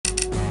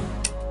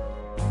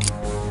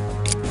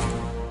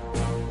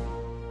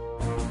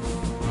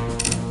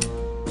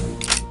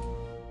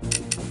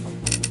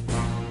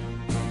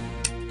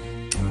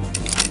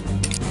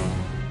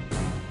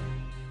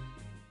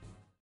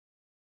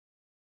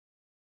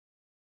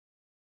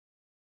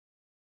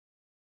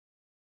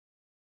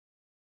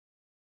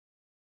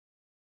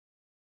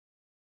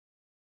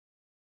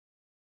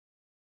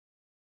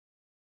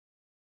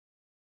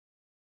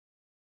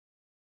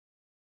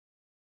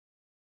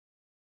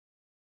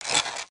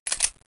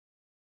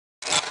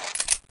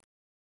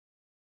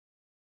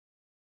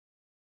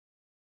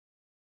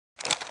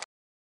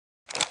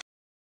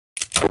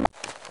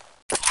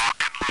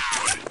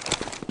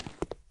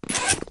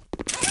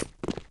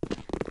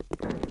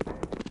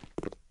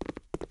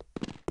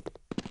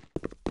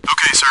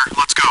sir.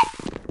 Let's go.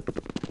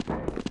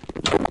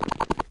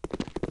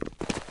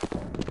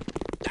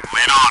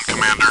 Lead on,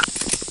 Commander.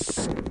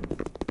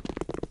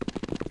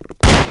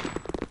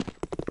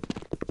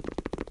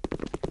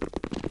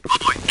 Oh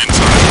boy.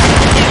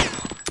 Inside.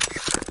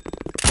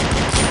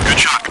 Good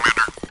shot,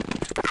 Commander.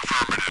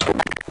 Affirmative.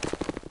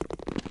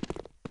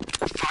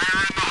 Fire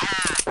in the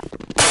hole.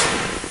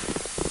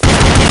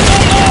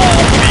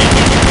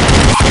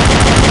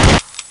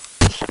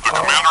 The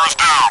commander is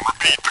down.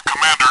 Repeat, the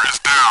commander is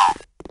down.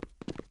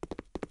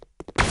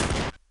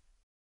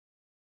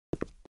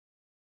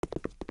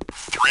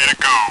 3 to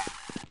go.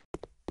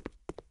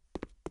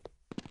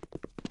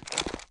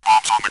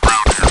 Bombs on the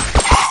ground here.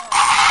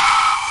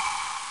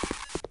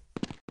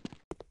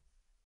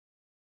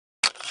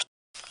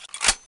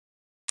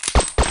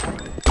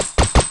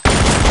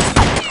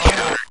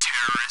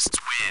 Counter-terrorists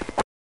win.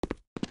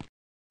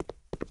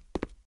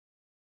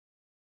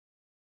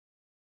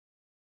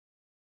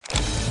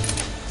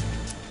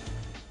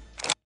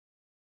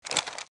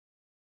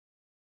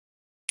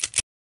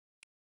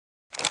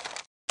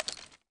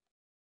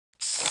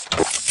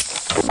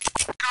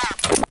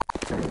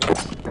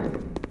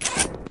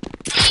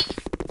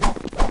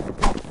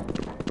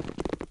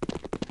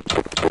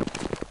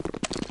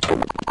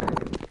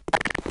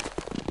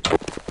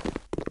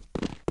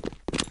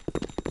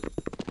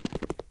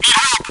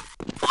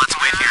 Let's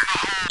wait here.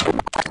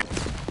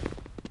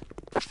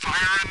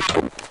 Fire in the...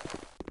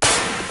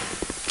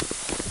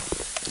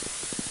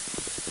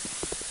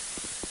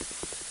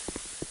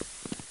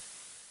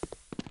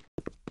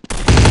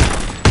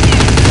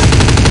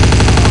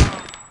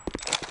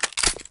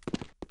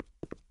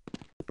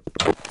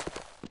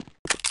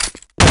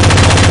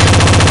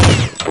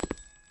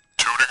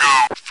 Two to go.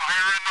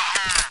 Fire in the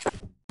hole.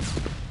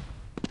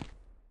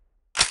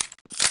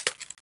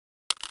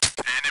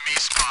 Enemy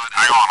spotted.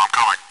 Hang on, I'm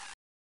coming.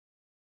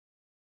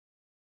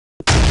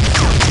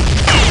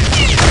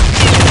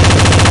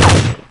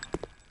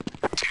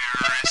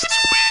 Terrorists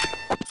win.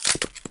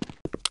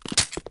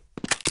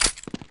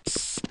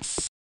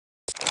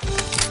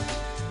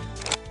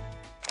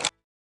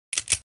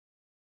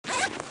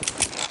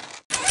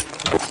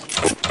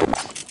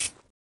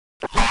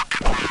 Lock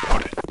and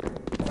load.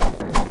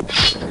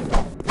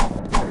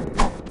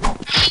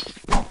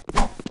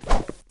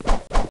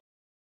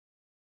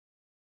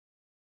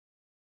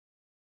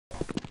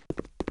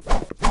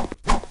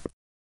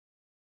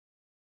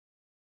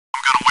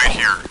 I'm gonna wait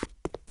here.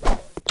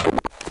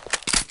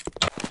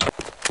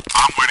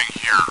 I'm waiting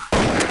here.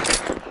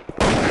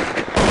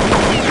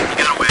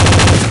 You gotta wait.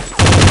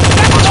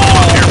 Let's hold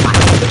up here for a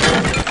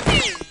minute.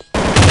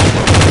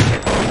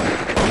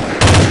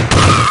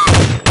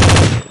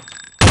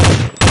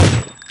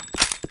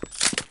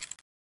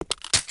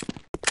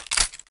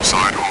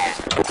 Side home.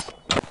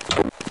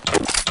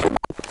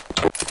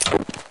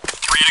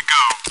 3 to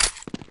go.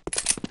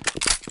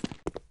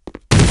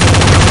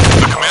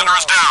 The commander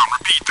is down.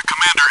 Repeat, the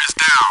commander is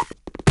down.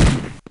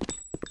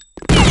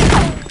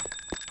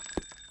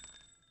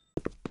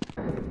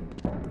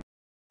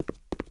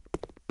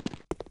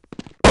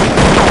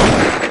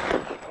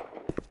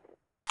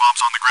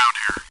 Bombs on the ground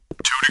here.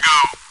 2 to go.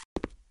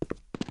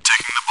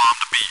 Taking the bomb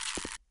to B.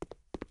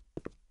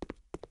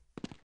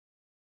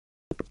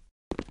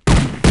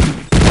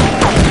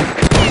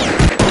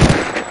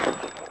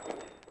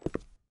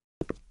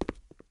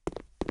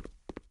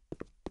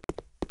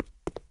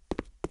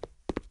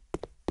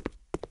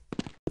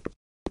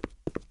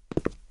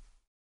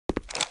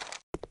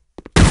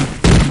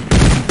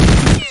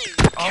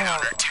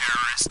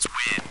 Counter-terrorists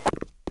win.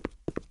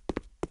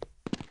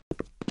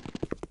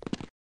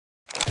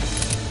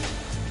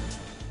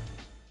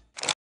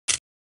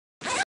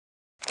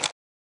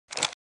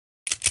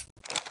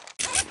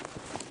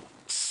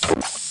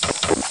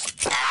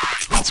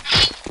 Alright, let's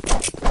move.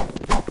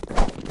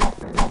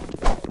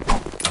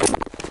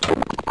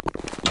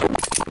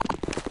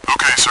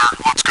 Okay, sir,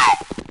 let's go.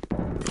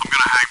 I'm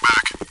gonna hang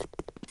back.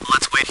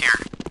 Let's wait here.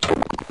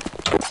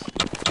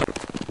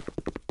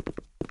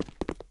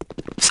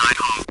 Side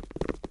home.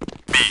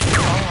 B.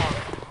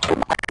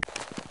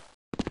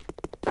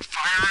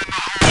 Fire in the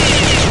hole.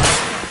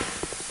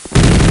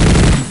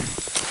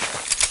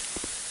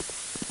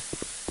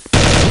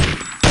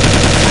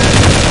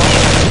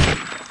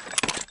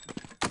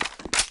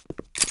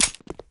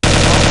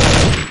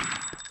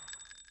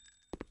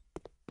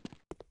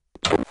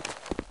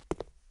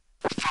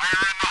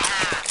 Fire in the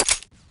hole.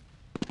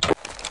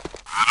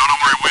 I don't know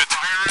where he went.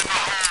 Fire in the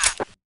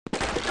hole.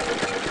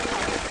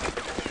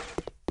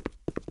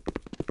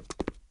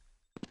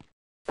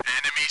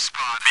 Enemy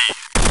spot B.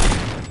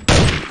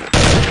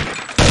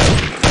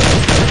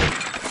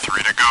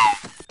 3 to go.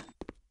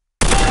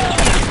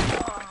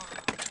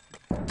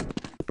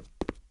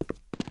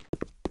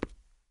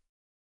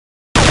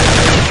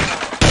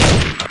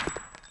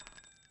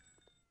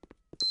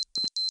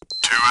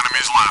 Two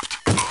enemies left.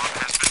 Bomb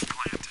has been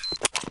planted.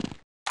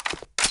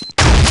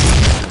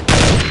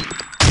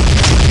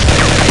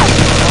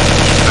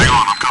 Hang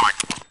on, I'm coming.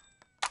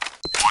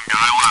 One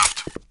guy left.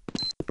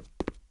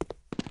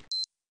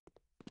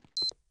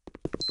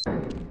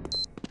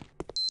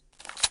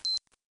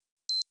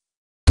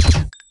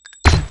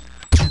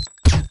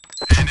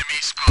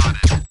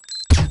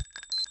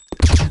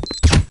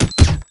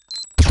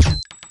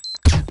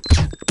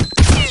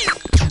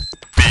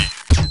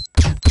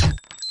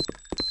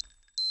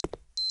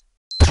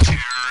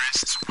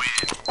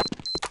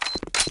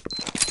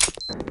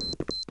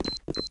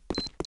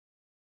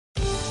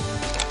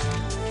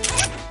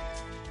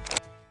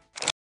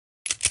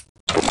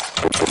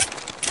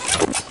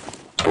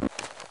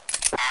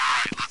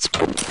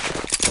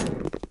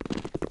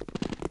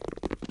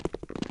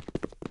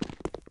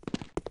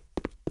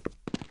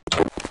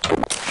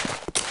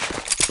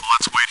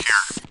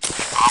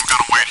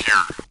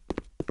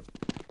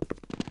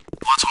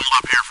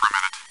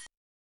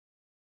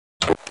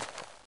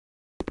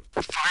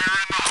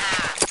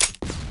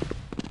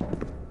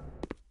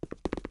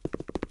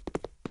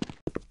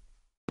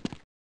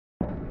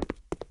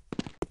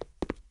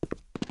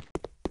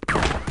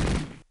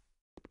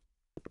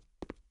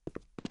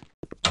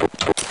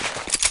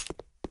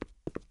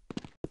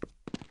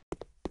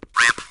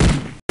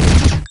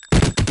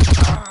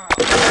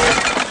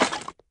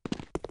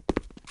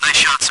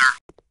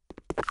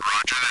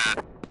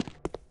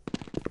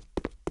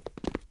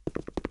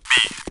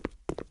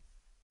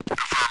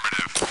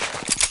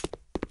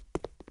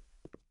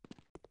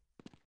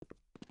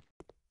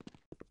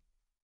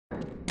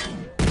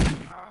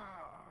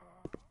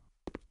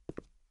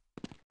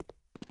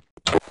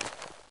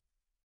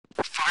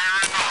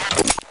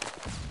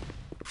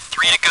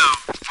 to go.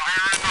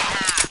 Fire in the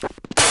hole!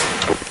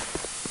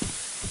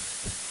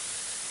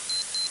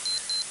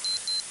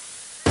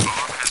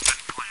 Bomb has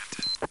been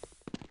planted.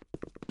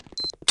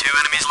 2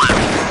 enemies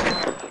left.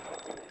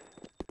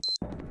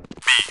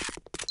 B.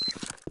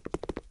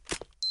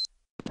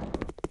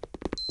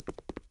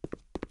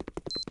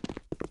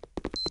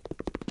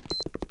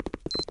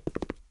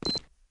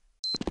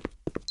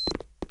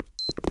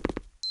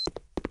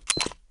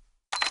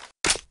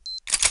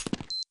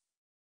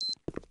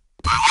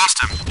 I lost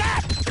him.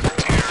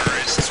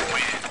 Terrorists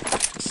win.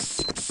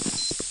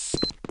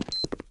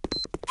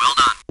 Well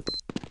done.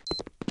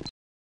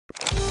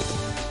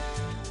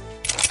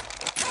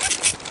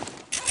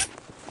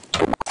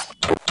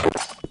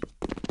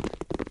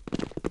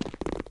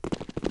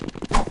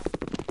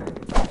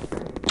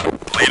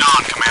 Lead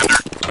on,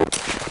 Commander.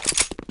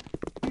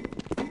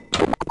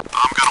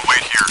 I'm gonna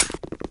wait here.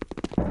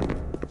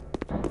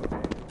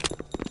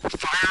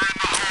 Fire in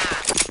the hole!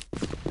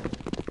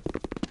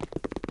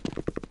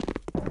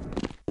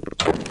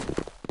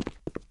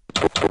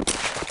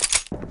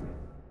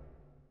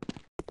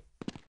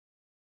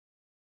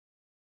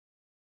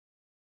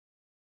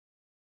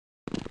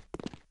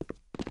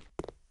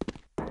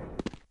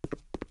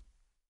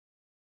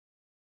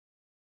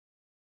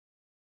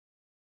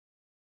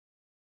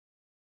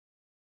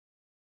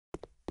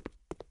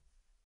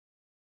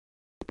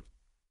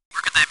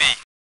 Where could they be?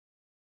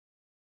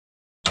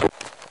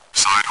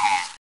 Side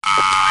home.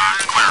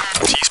 Clear.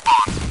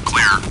 T-spawn.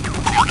 Clear.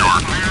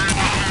 Courtyard.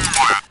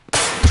 Quiet.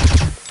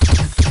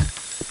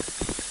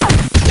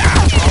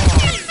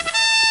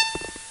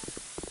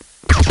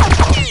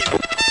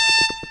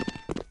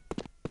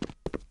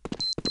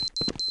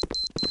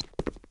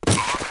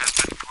 Bomb has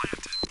been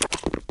planted.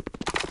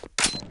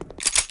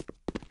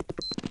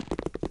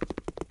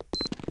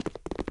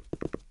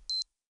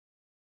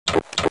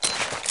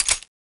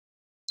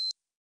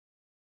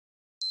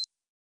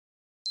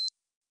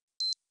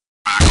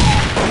 Back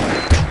home.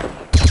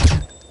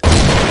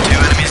 2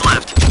 enemies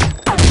left.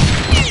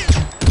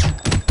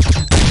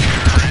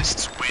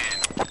 Terrorists win.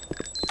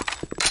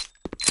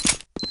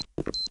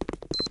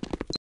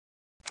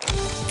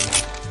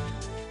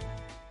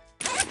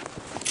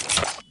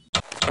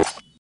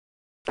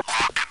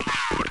 Lock and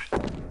load.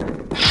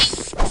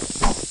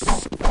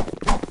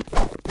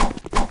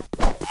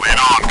 Lead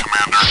on,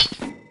 Commander.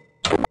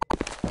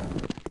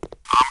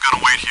 I'm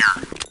gonna wait here.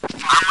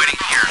 I'm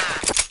waiting here.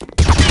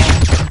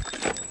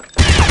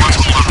 Let's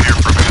hold up here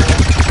for a minute.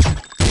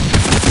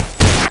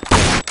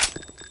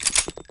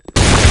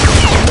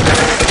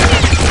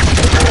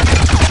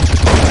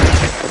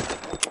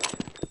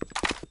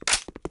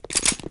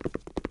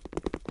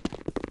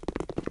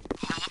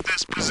 Hold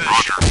this position.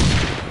 Roger.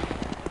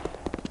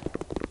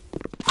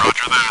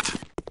 Roger that.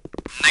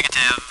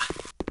 Negative.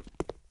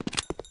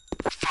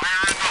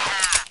 Fire in the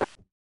hole.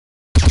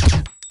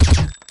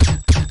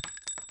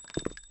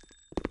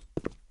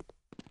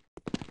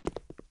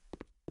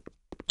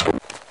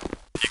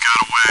 He got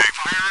away.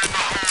 Fire in the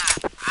hole.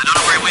 I don't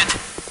know where he went.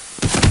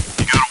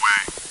 He got away.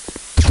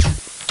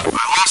 I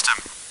lost him.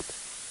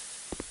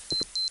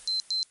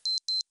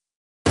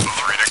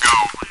 3 to go.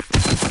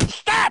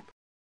 Stop!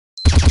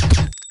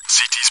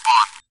 CT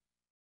spawn.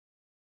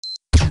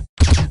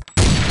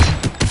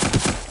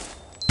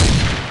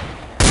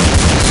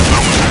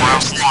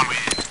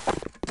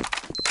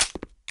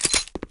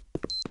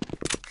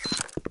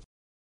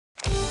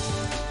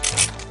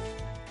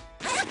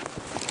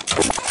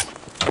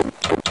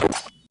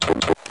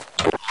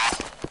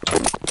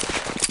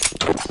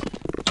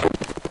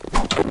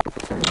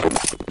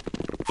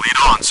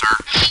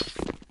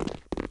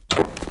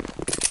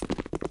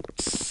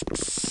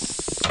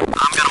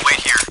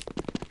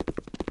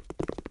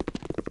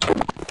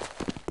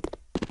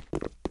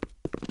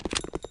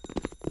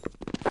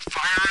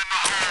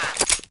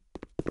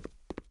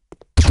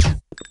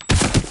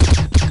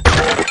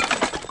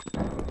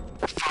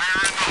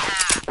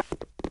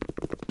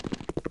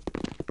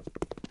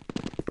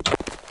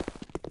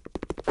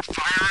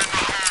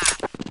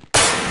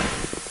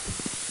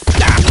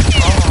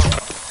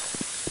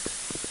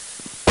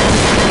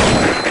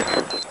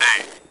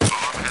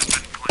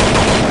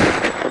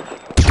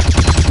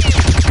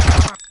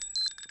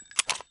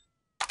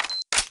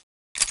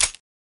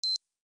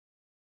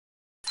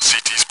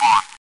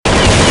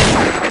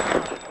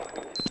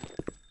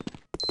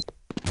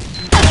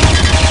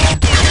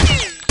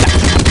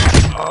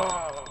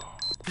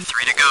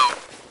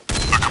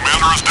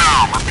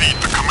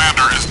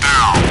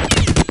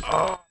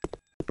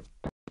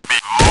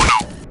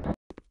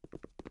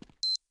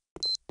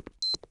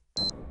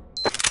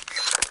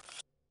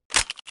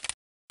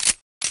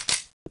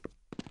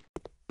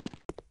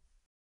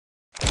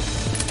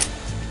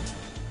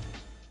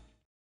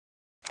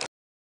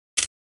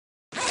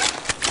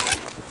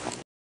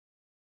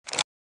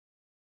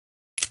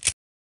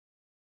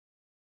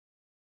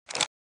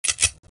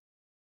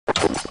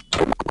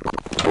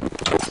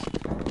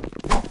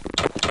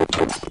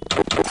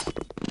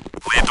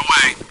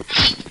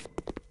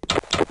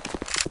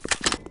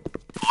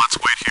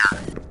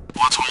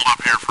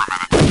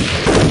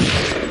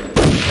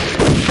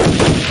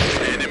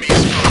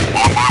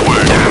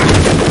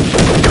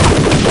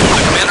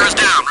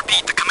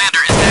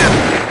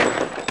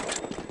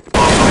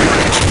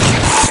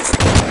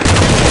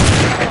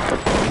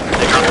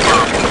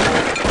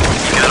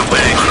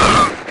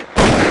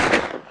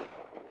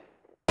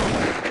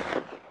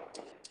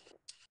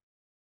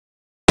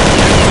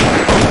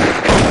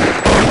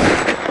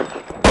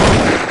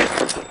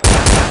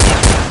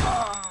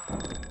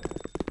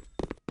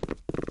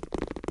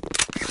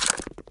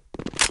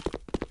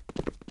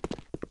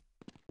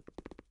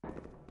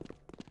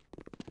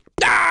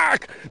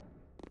 back!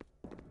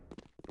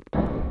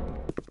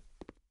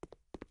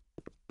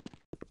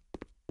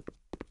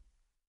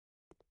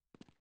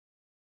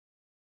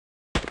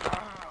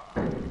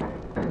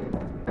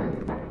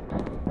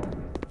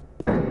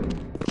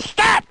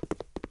 Stop!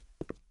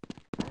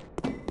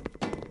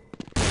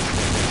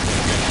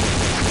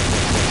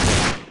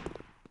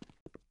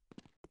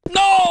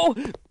 No!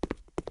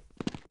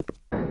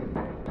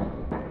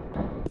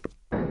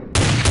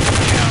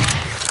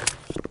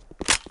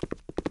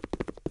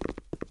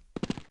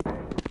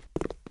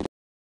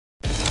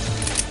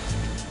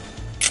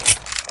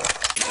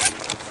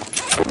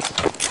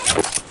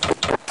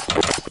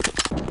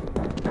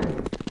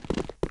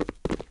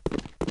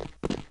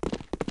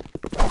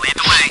 Lead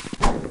the way.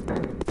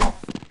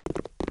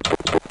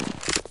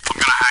 I'm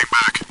gonna hang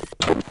back.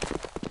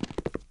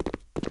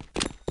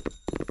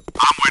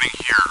 I'm waiting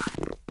here.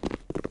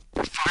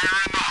 Fire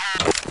in the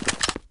hole!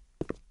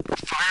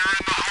 Fire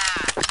in the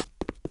hole!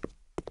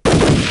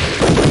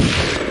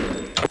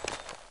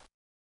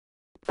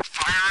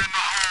 Fire in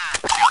the hole!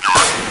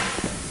 Courtyard.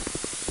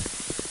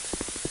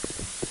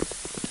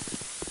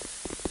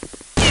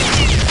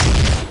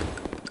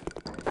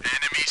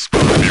 Enemy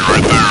spotted. Be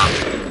right there.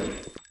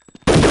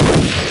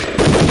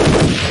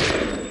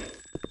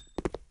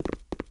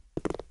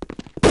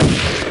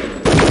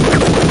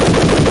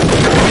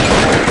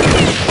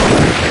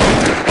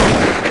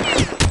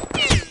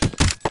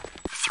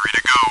 Three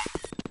to go.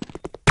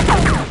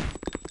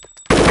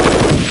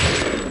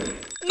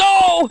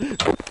 No!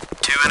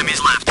 2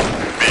 enemies left.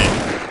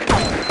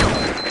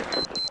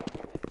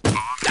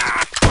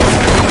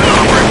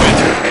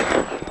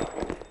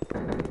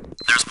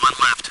 There's 1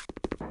 left.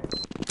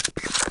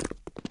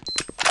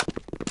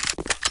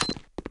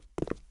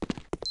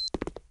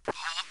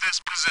 Hold this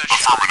position.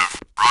 Affirmative.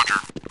 Roger.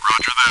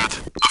 Roger that.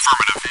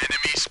 Affirmative.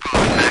 Enemy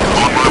spotted. Back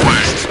on my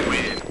way.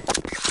 Win.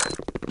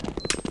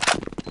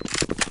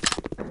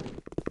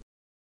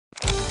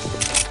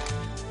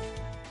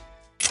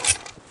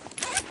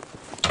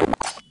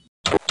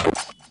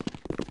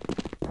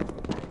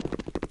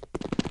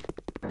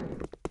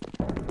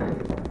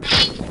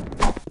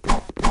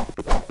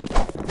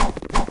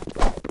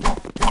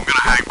 I'm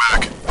gonna hang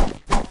back.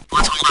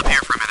 Let's hold up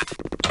here for a minute.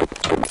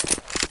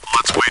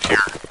 Let's wait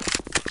here.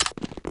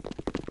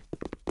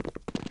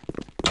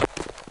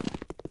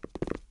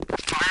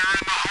 Fire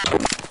in the hole!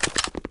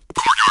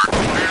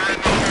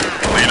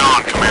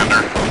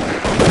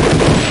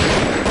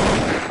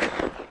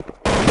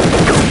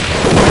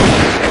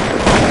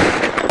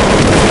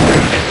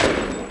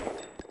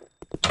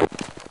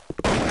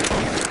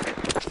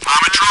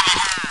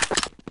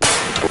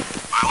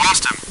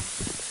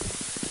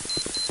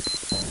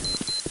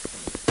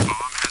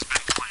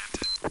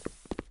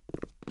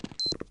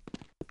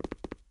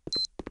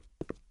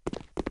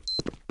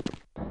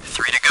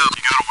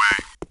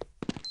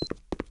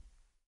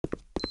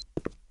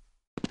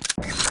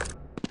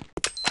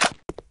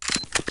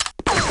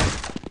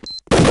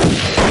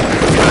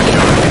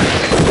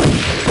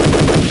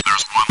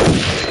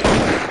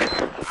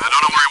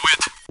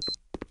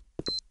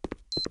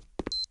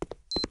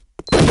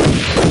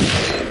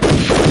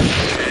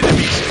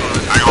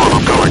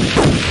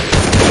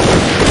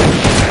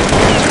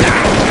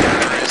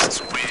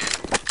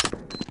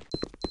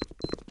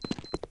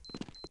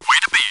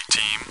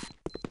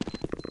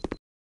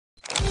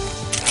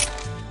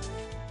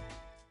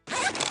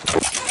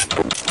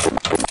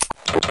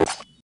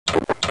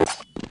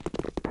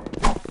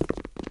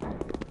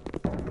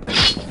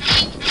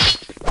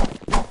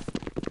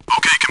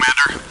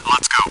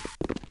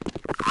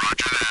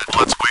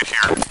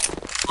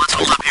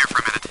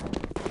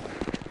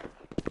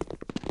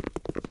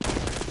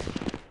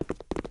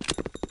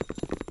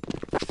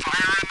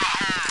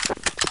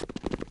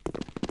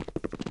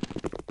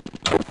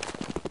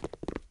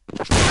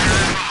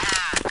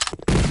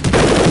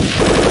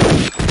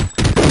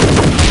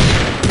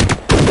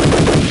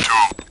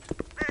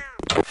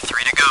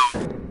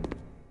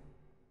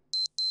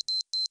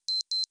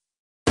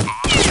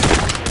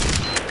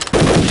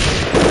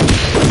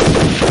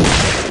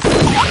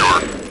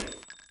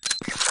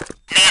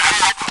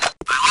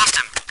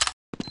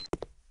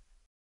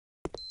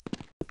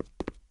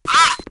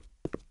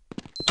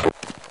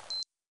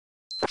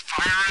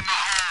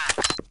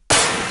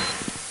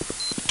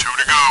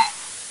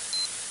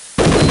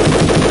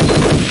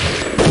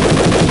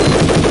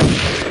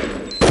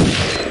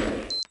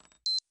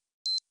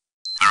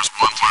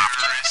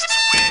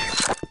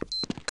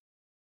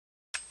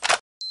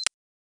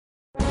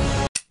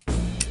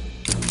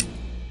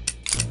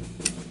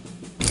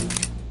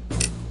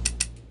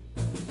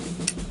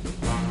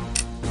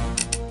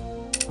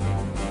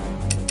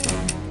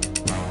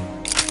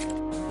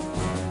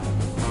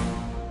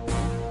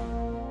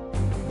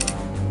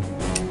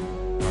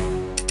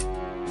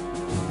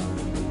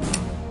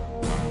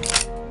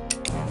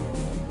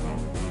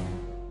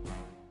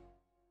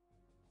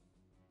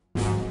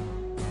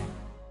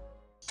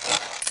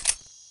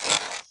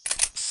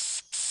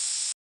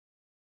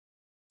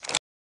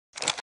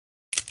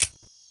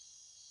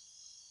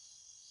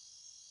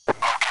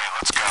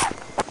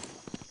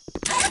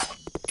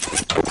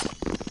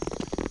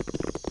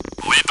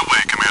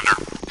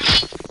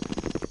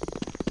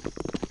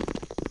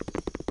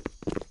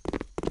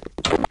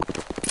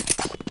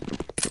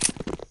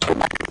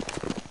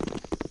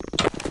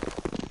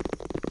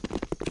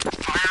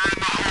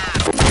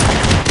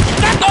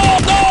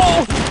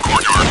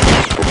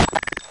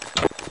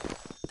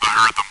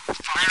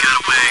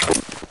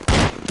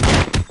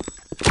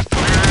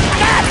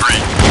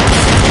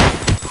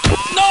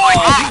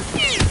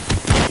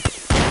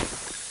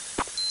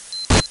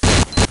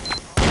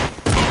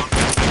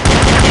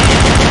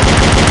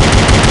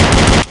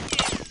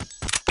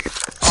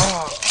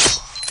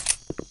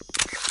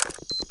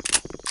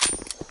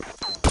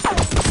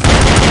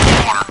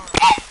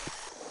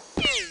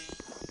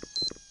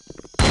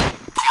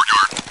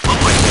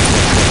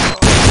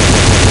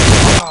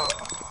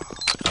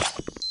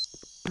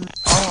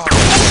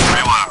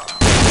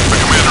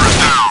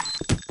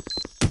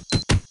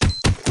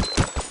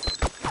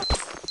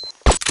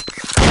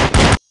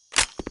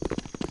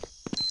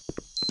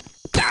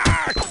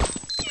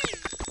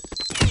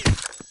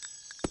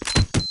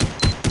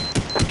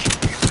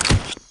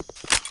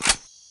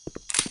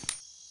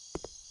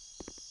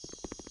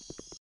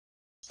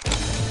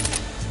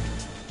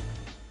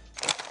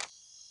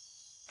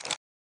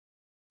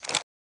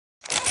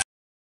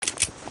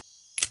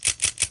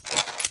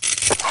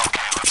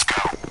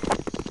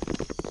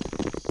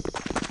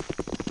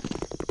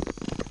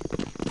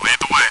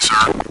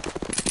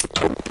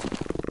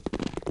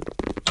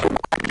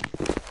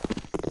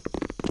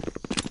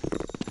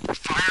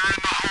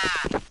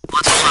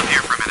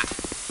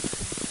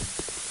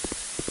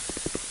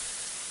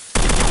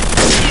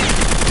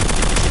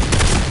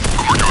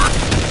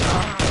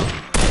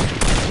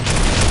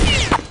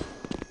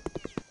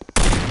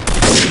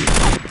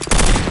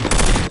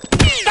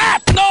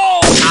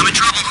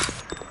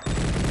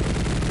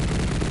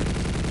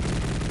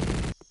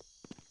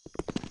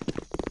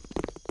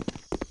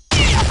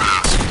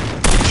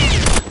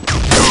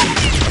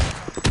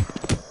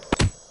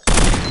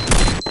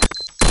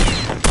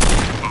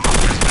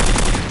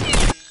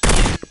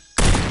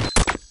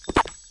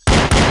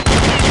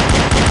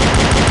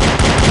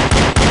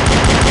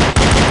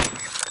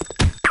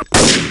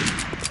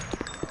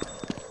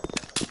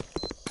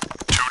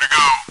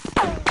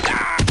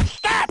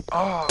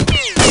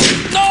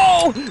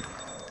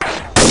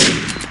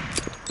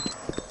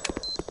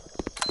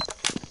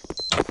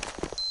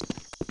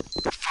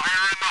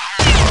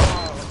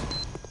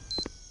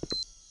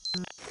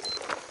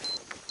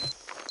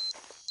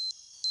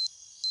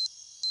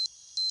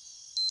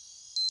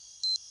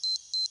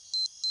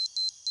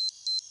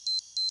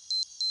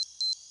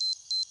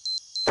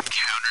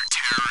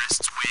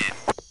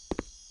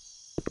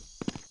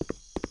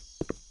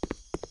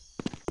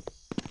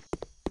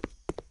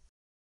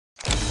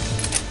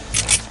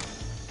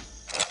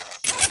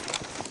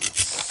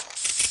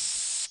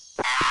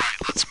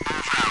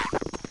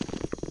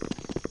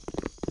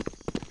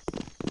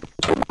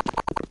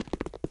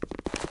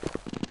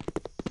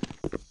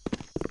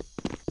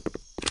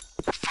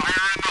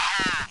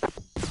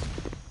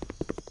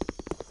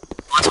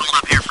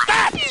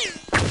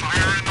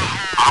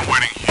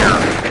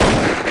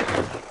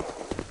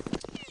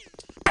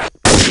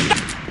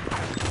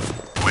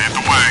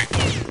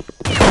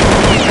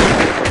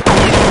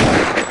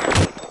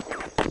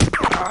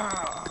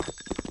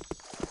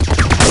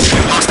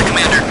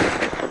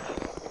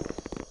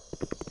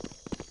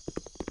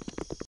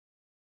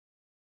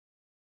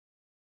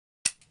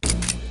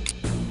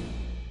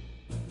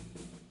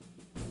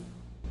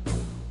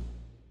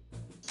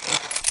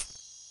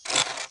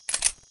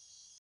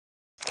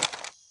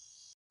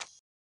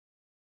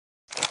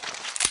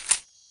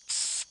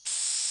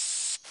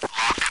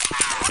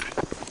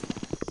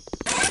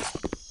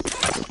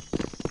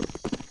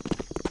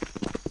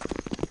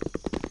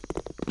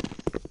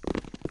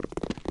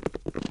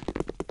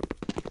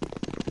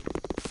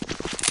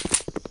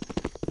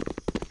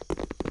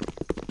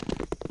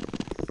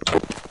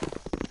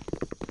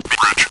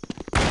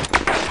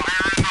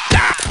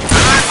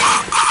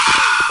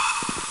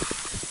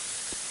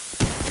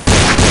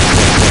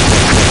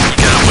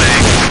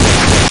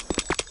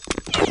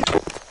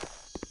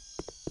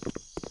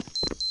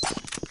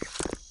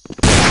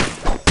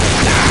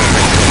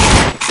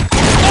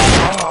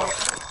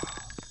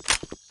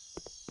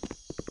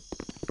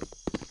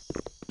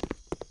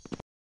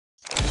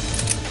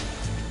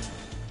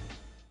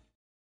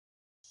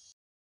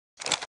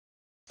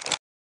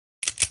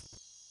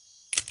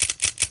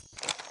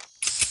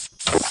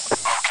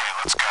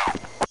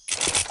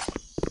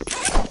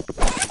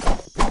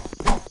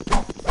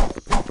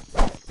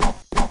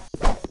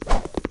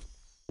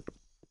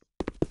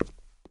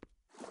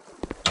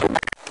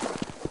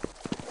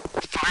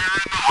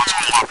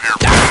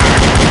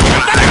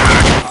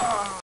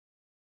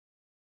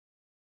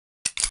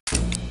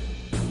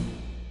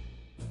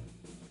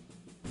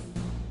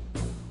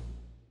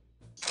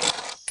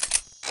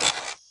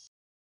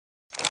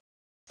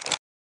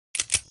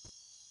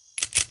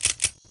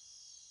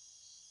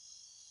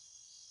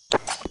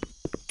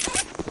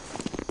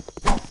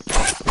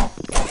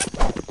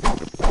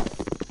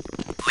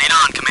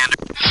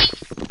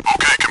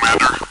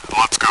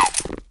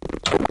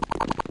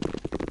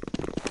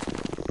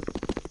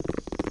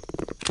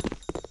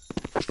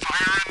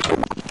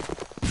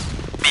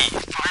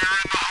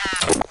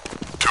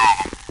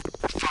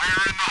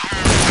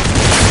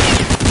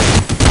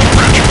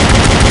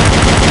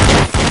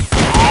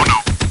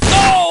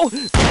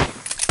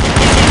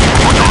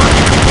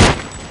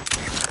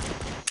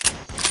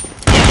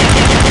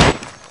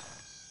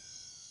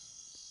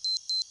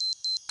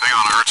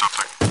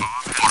 something.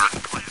 Water.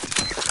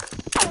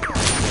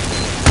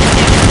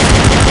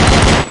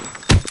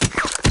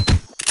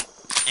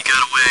 You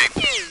got away.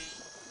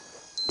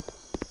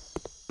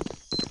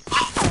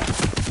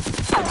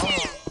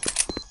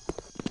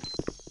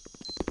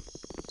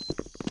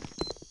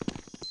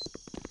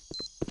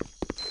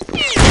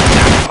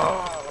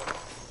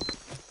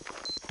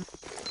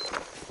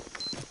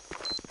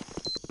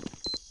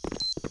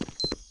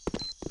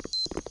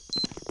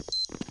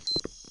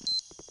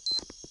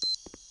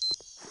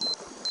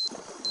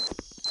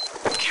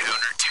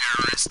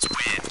 Counter-terrorists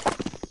win.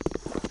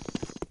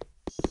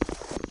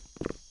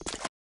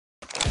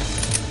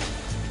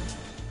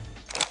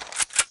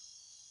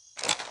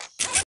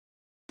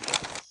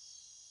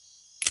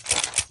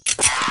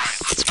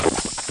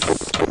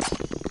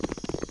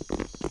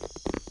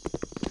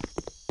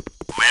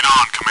 Lead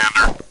on,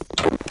 Commander.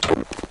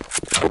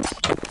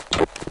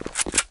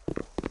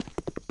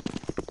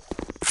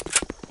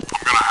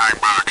 I'm gonna hang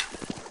back.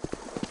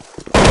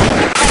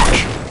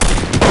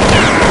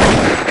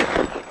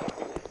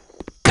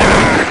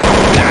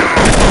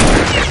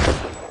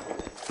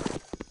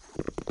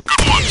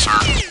 Good one, sir.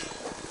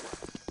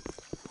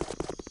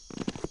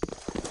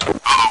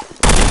 Uh-oh.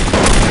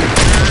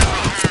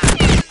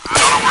 I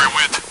don't know where he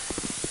went.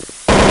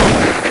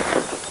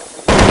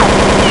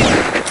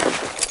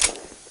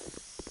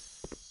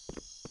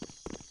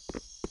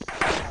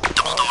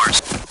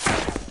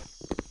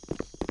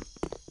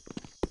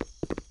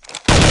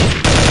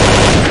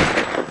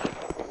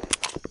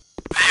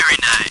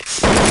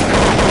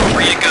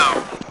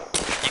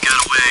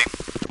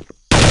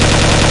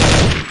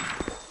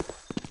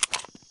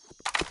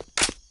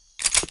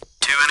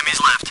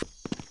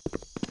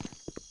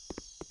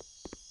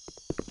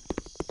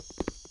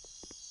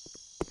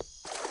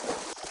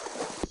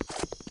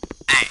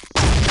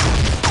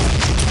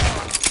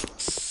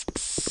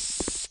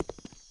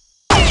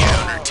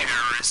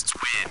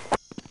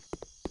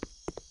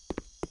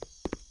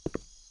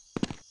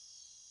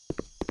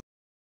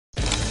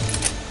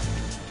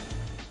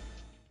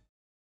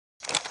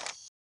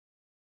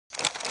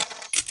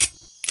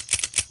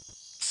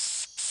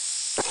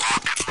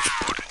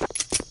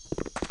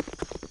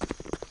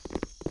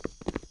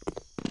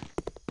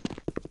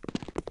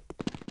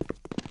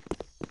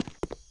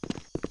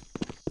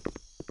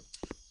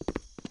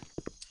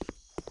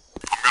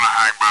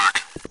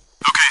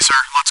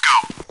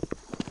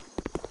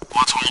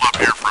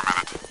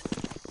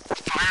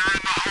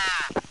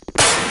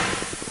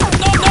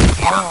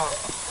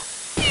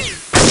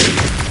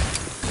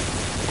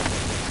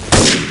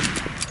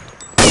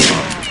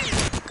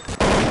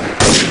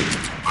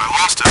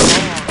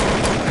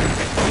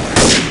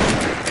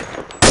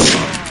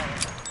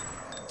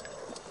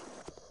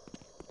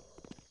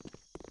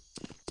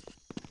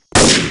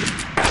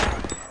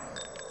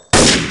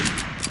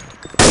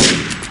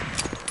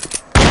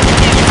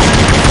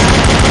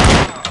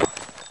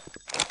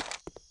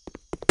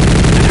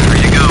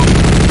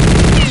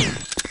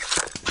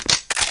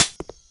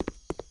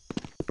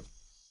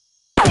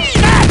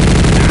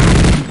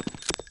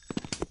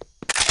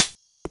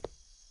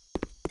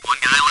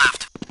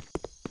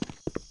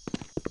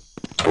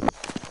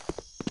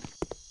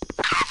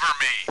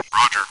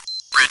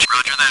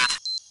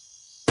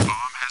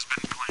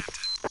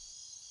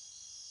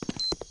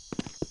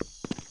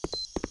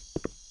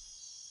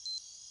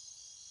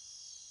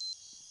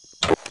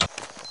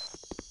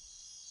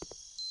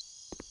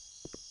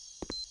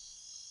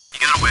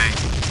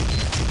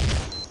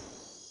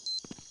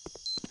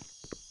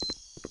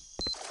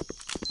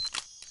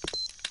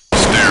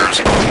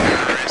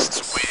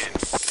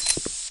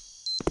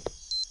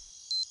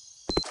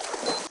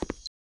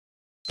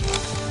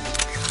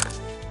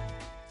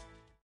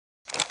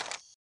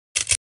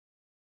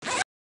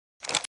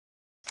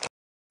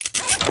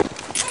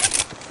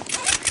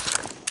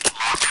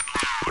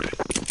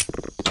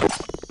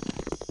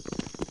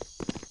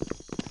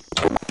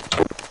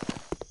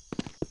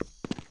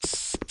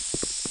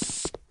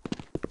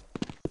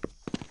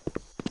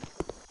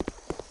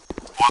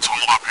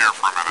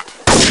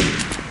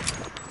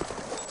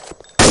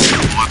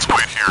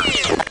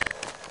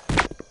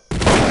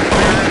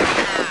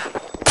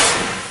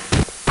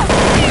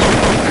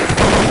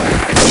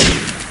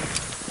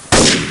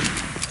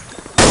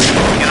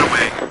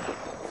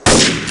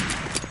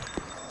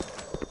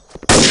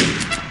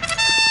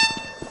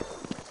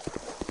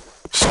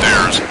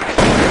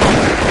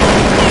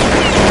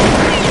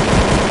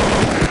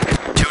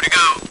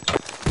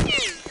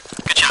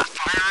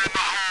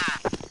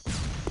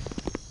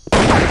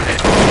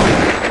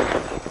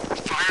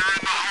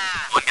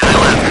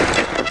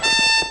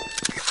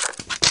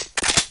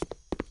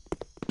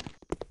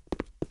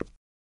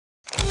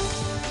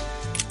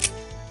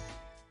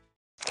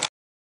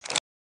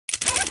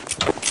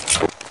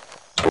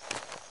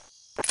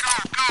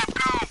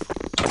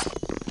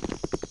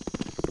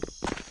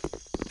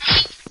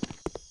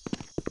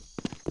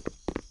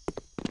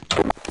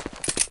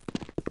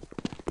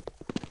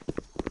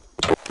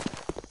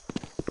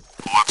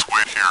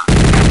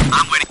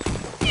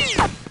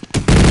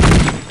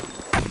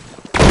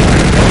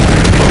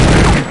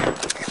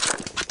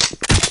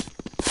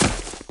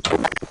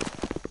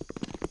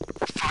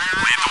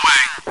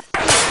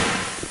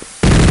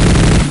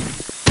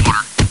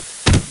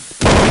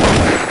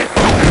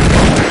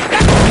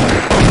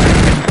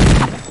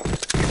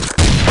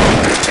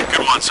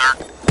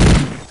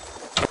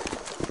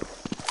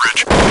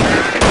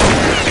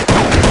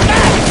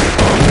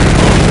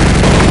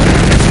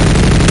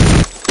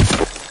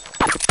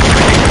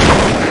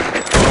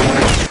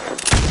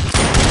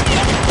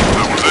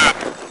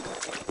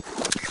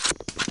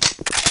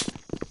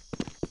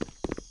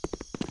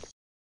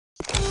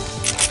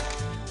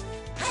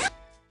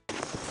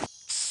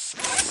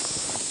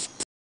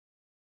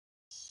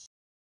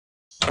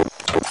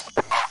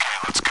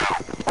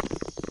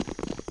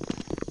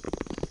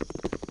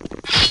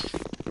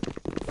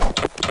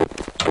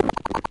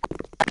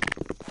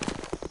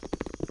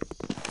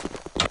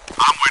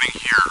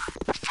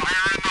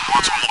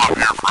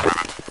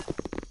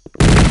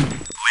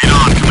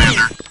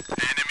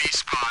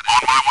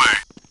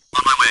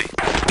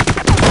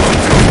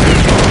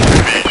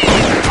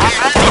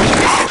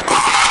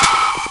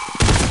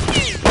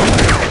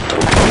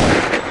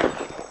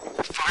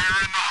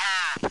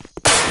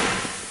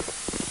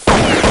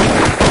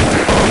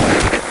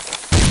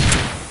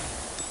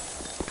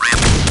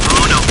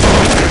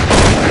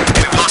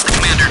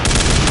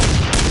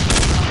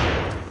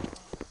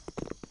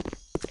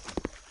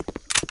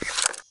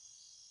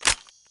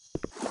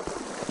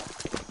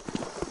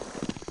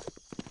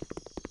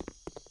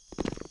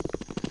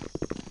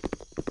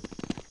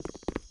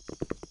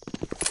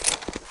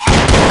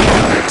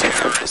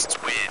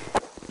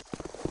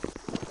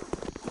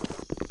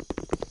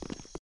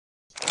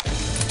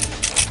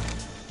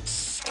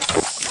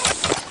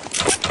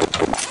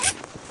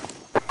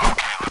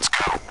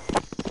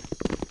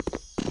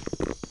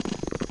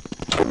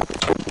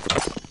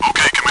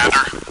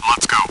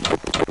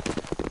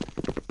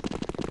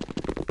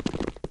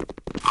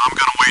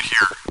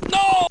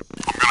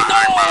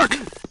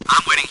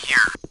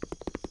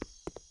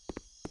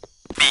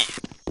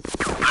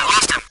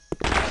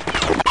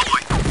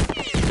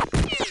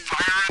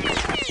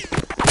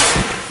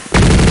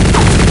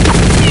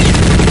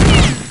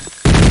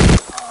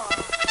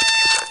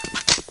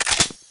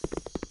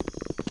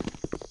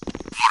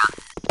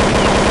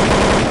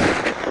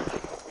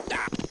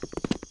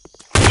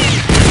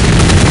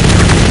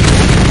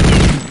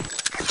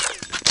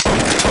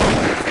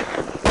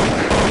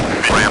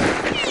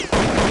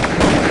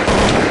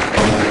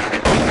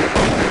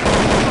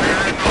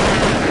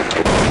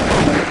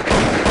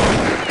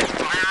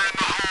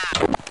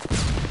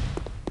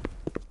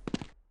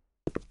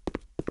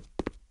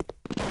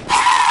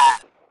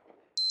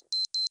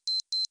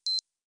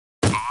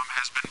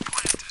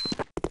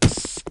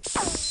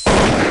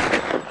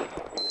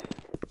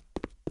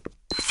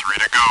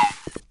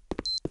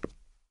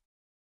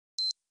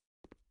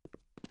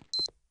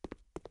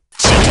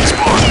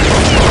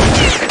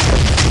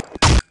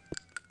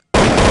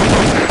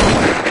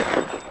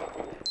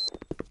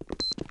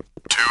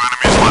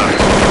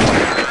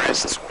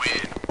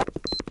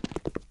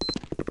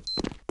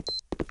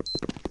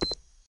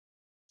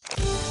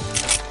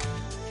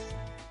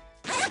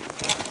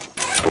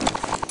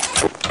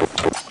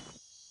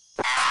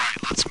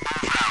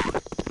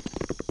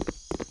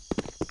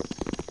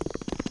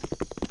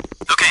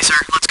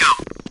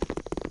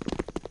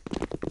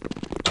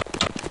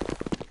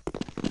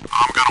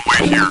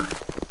 here.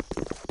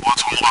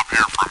 Let's hold up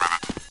here for a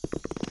minute.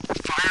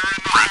 Fire in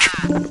the bridge.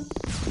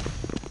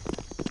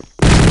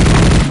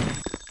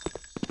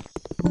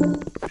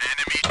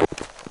 Enemy.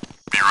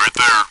 Be right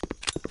there.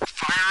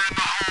 Fire in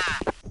the hole.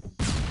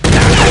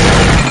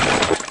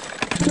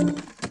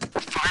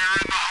 Fire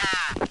in the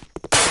hole.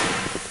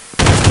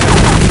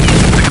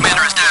 The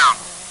commander is down.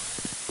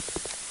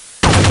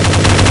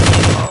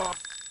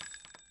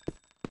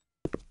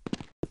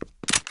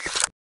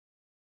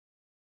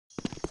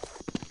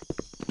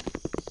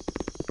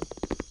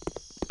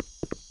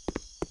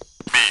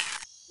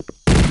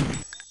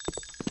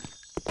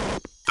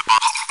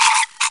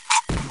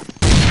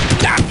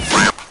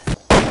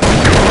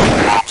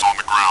 Bombs on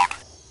the ground.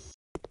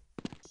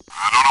 I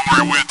don't know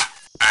where it went.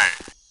 Hey.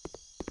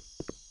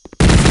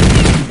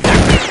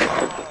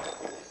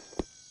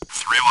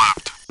 3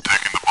 left.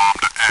 Taking the bomb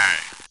to A.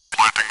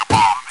 Planting the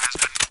bomb has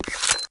been...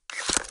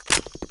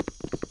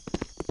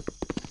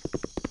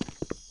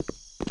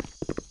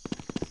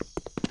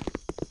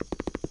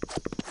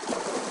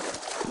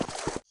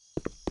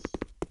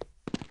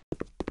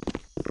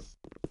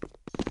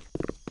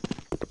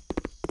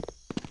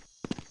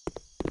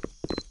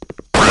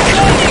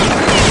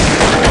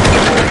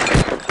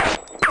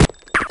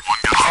 One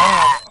gets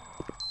off.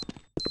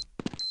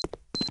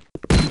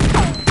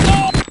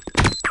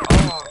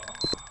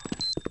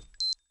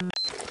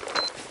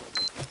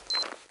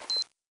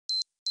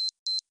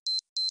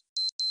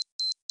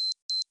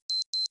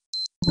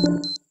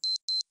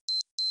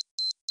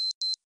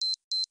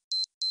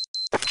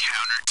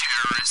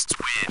 Counter-terrorists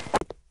win.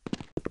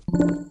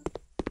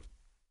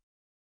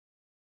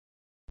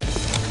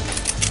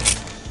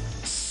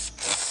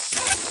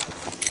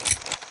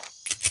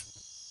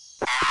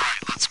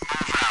 Alright, let's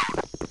move out.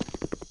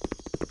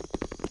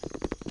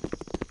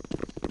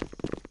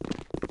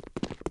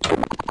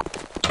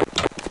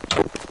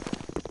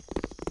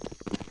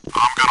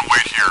 I'm gonna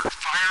wait here.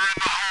 Fire in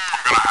the hole.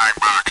 I'm gonna hang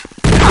back.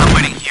 I'm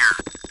waiting here.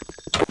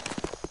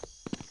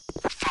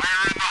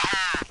 Fire in the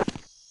hole.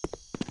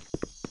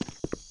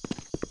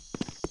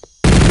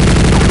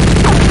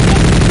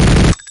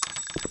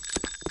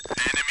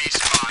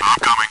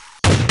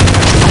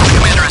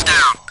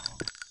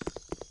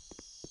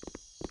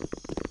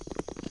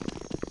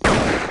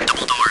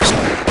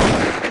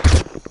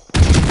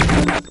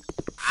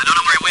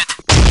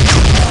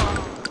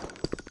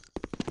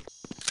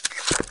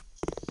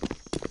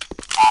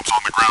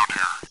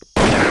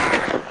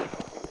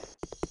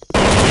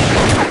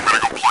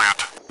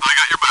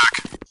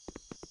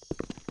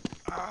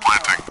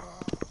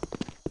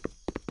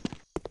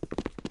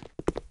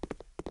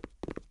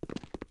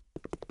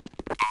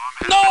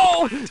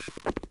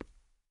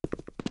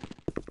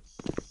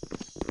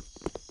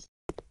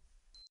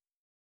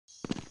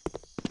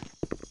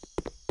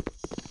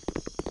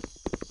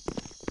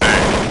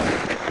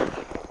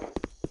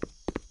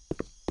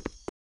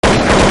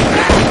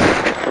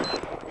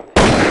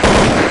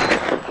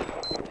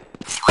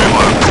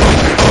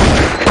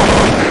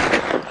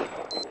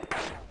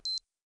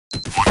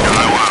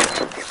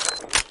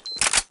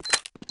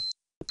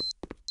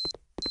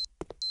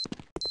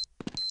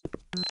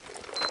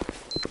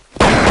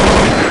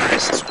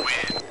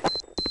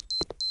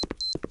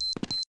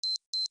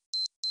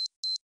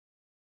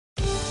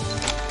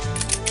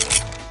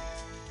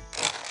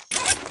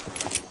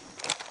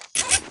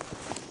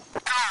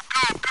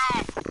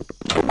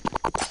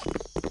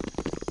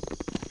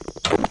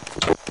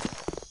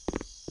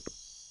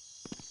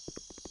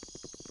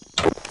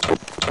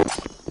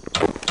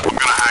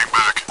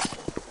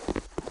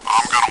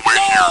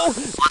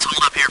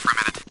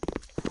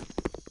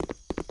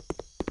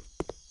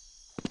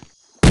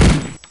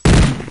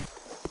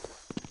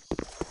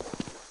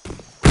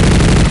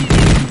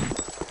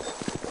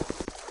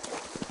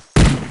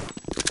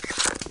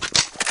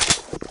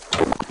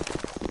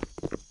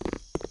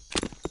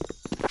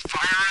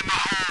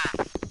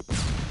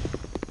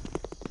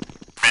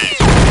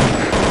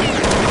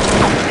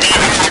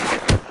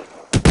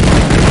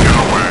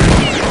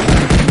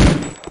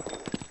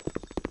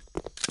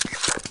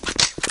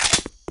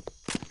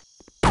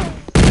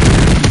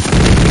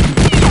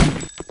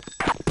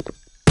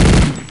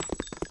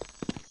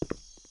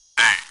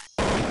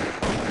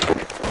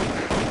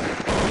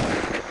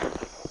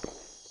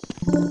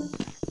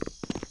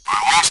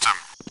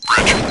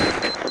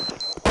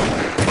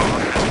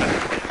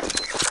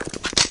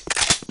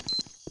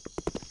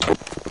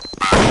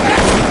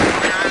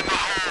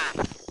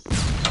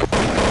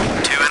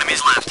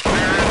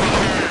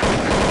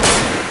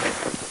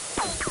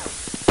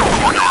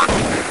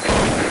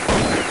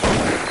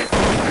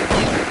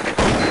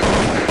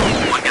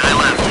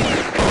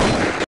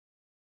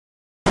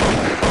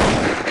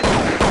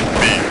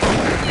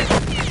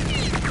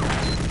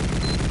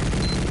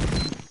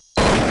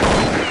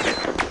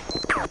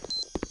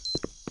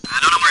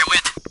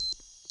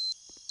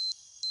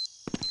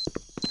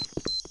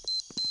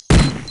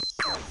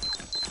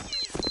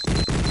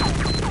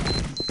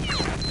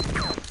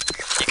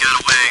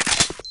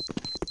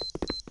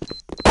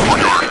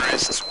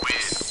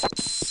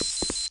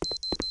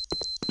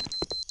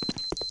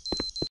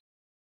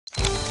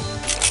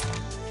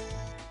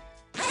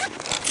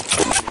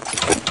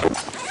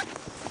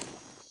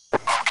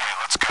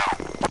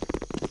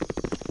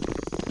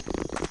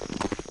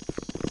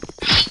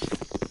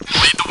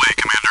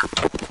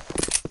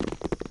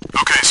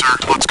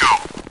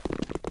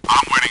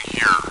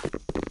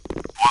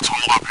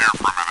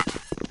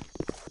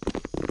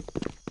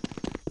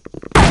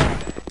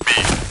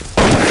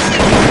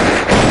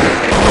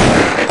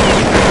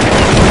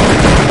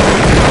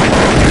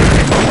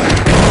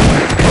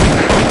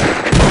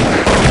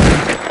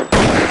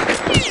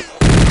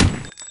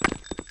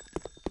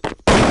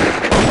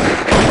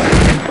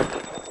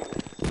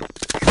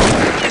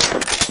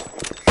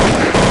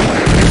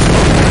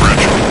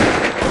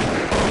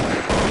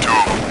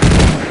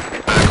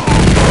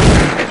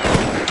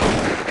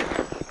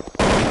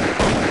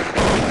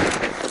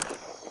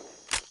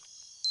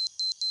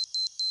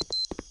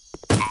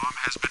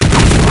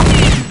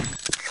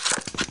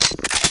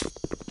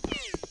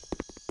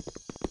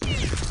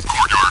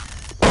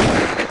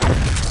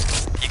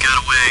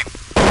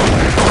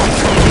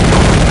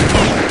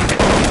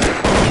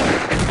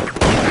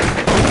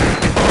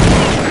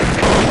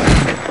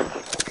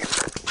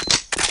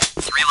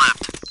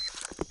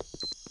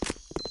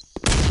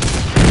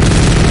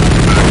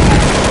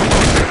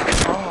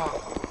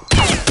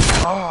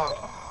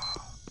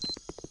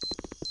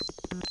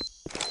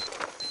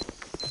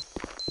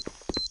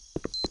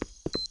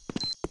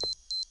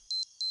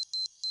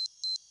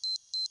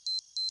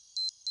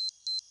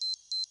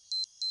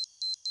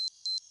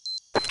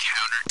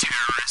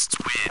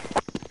 win.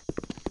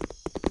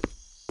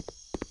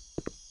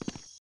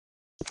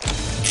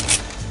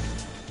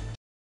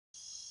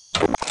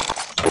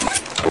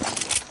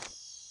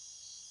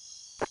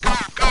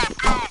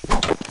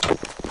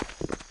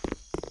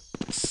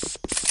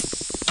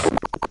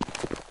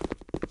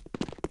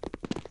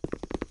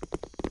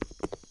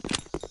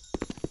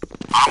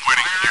 I'm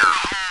waiting here.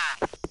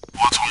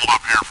 Let's hold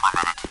up here for a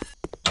minute.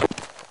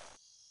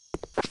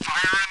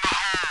 Fire in the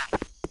hole!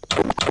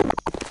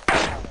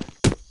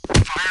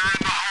 Fire in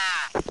the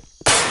hole!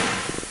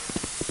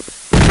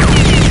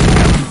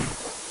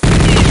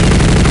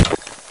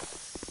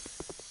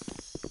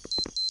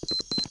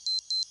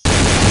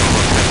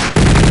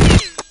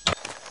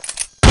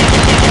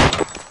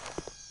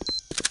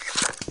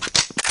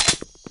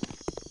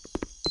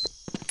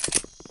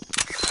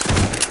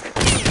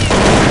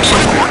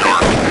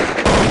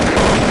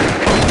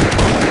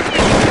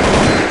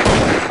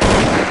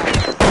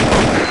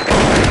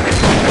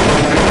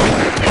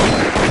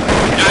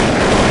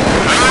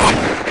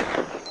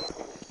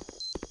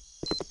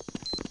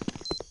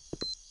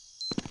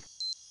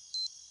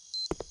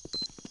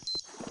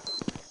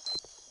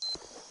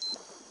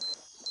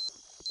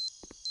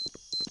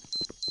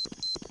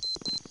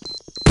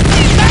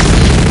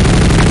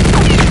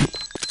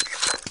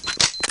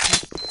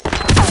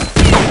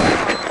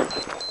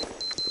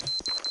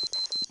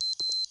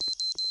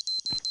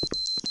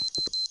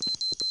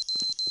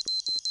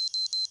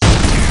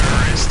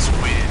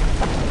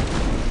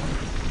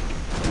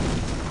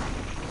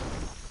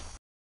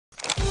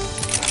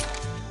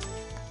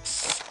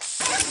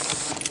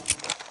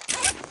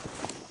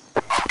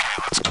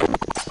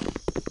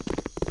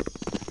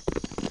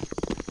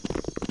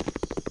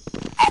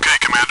 Okay,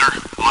 Commander,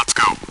 let's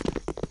go.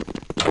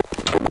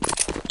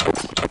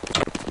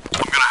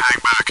 I'm gonna hang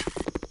back.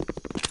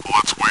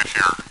 Let's wait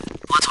here.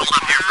 Let's hold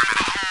up here for a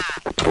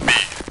minute. B.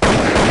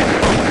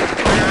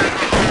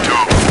 Go.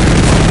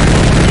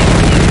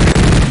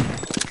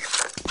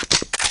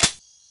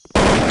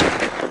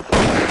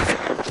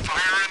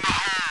 Fire in the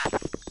hole.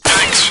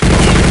 Thanks.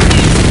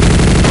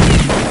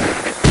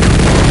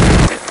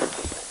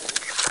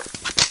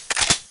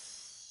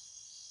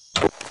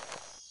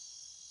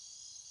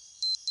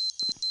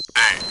 A.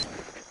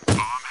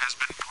 Bomb has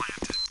been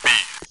planted. B.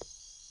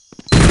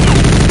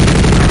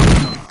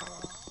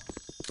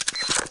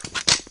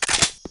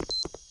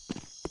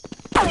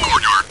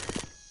 Courtyard.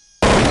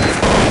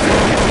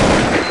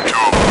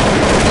 Go.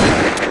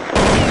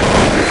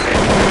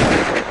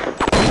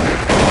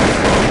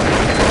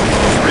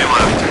 Three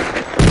left.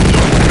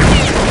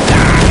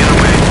 Get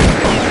away.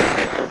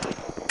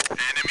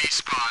 Enemy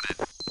spotted.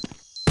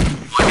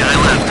 One guy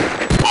left.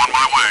 On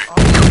my way.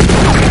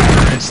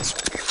 Terrorists.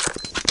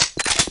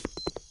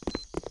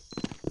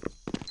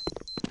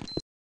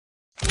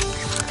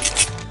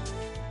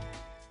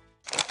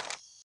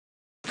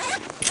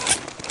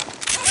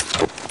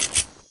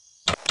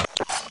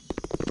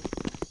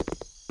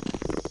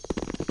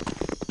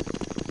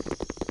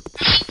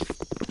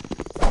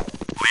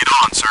 Lead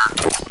on, sir.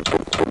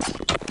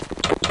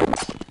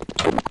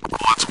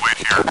 Let's wait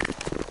here.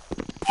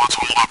 Let's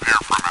hold up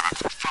here for a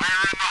minute.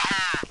 Fire in the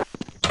hole.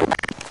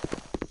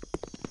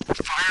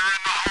 Fire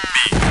in the hole. B.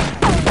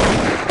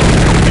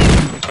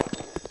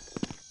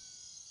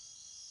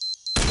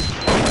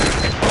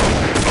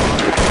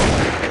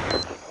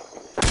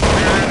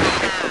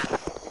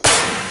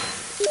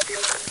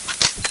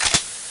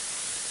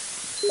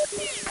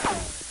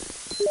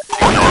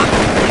 Courtyard.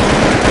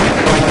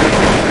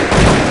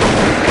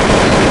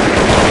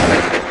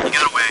 You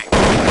got away.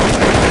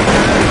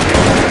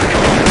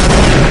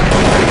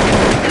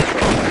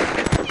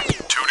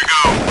 Two to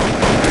go.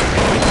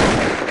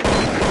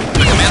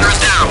 The commander is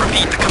down.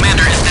 Repeat, the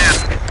commander is down.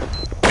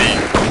 B.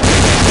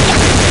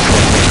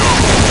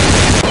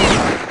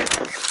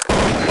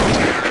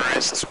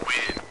 Terrorists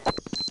win.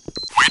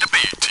 Way to be,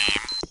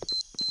 team.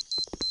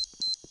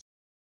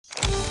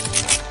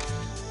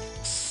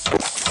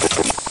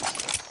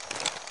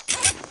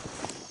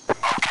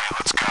 Okay,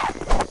 let's go.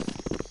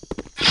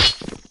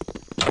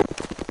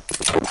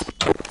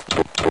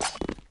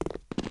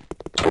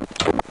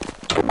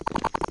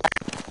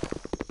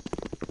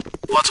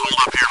 Let's hold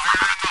up here for a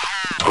minute.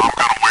 I'm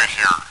gonna wait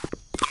here.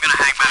 I'm gonna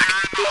hang back.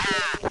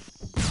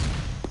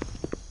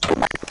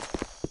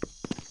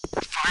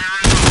 Fire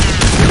in the hole.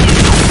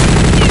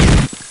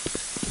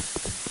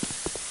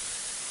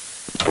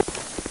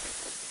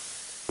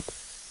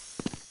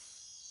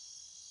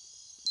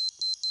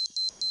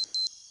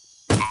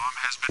 Bomb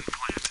has been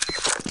planted.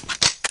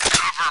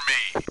 Cover me.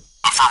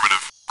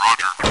 Affirmative.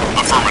 Roger.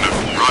 Affirmative.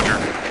 Roger.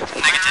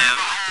 Negative.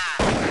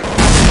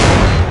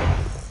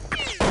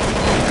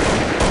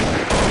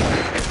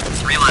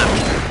 Three left.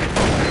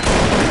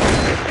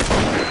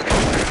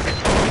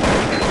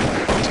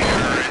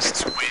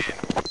 Terrorists win.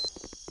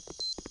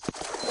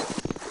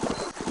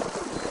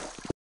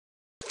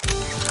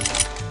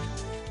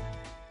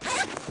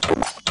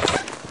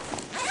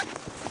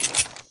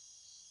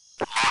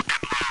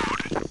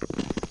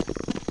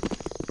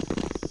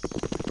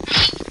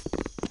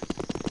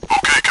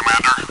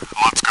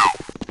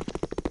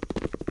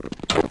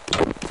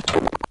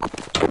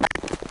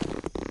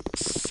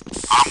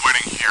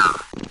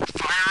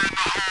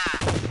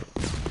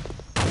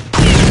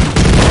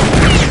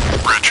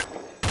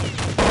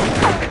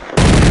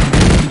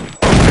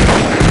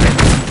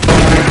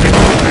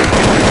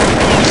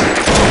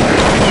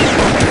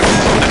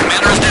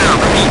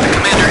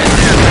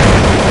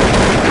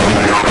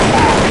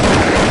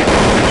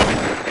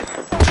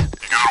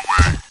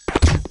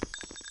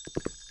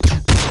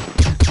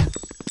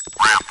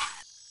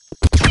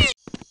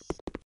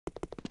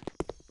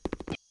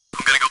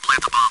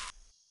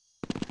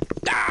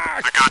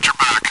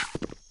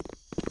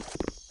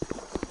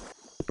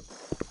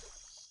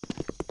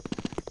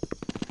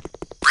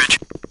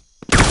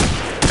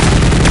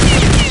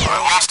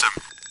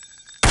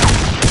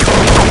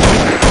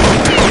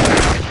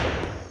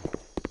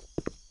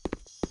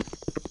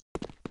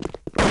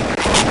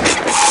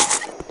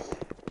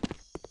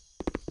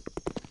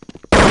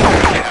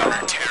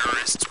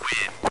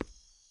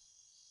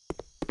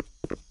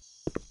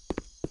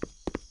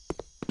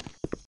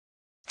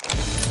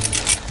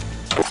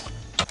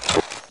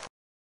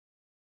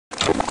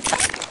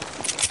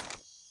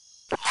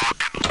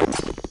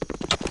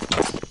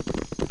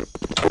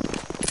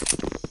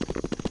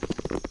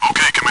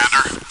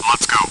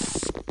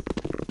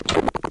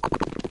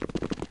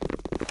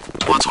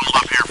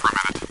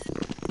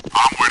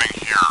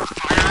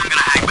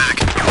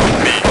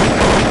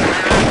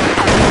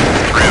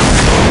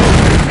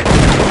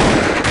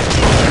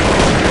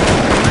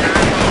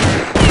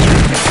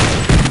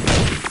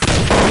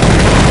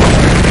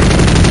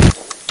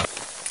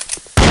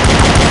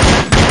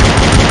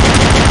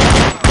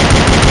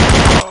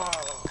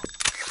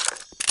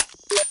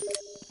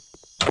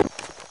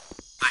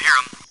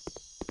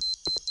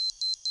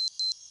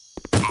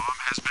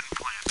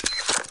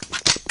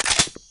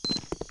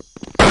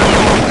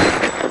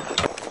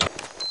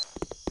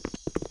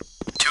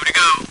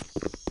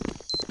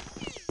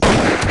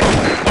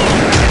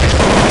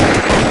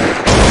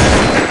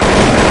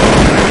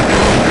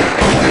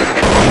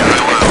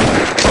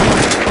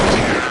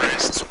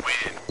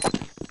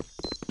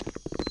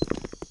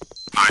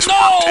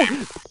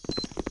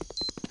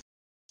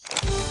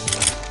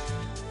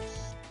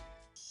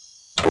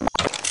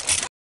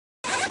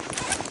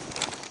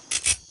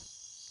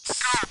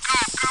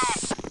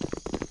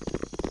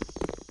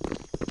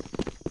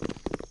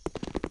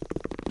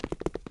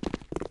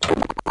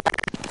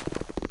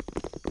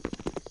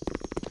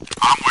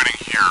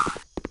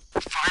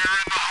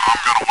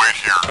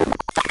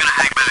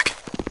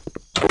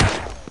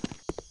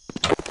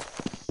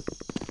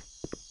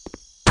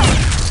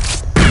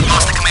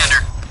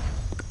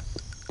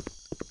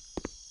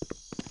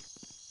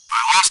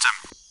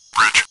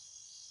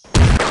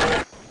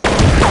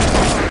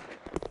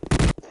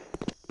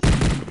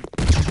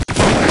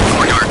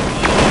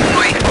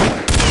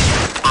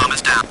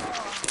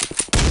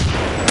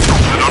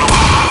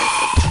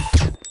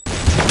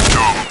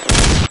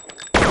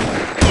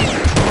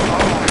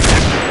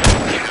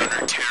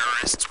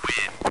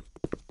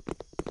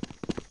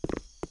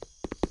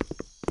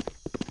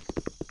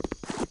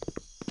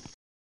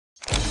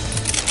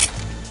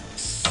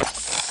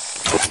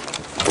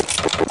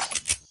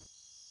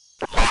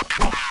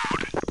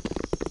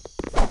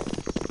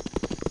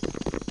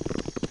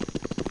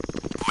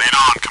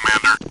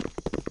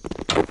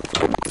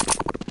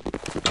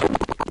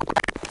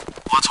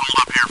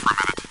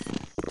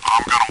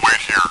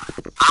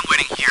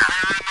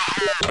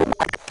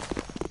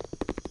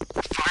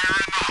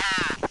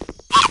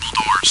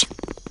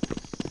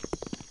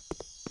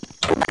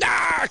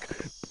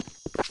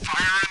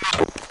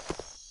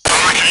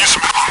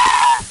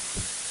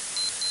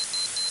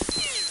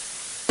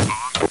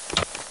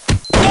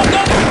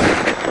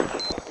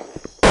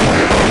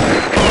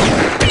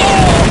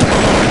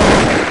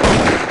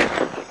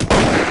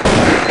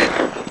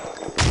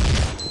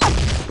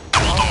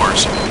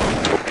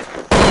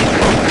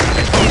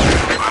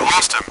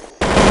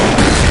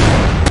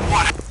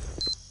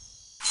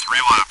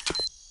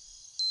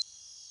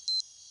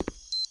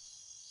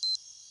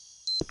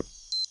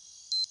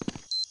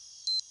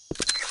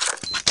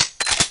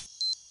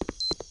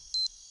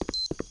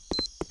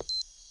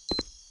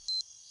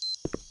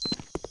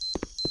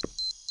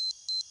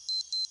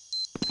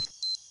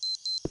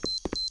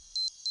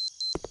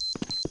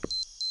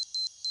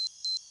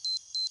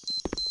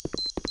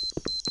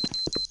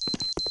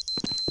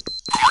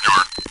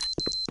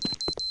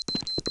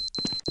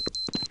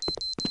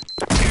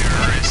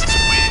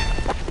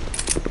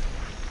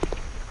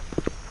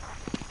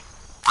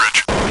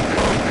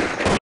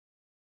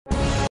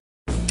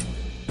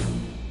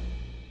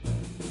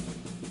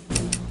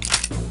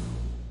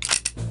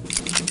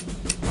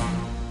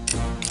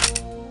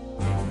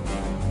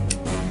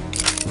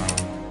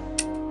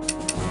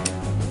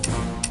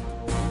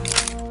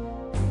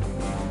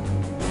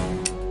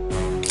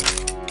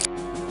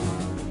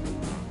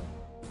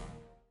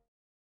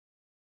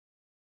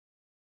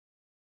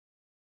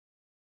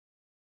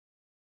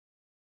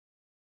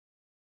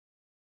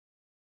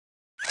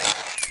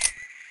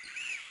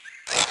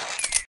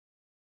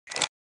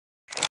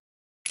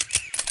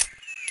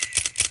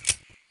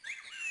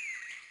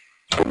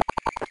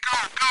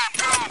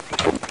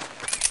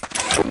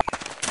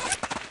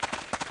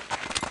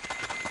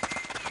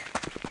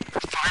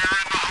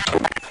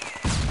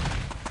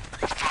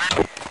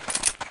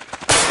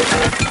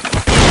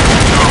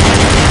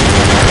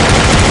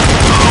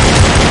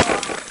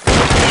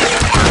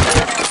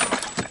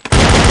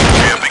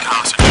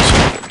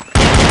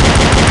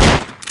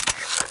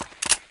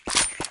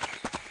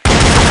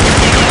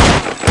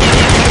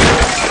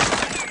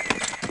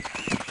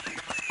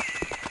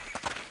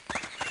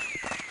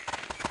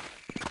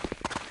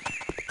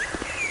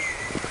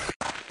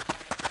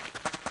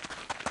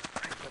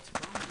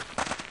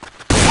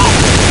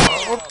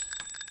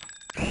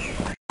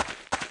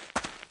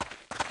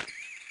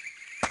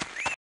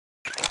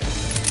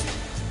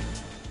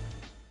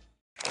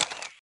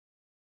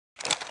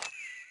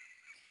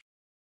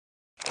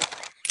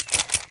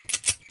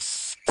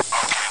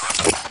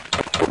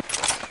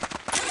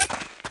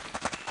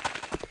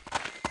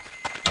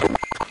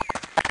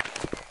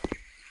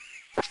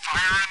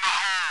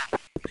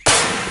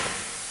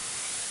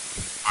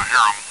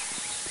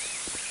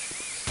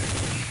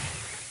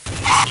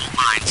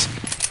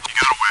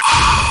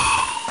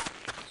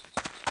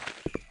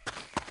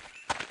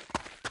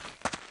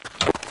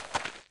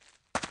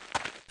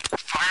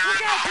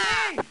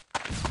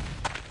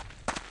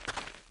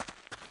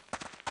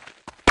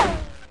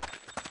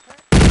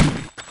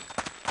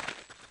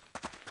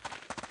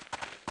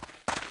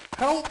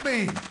 Help me!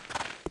 Okay,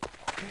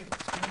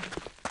 let's go.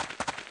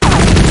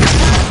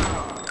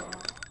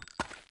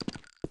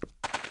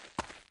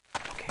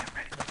 Okay, I'm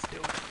ready. Let's do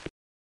it.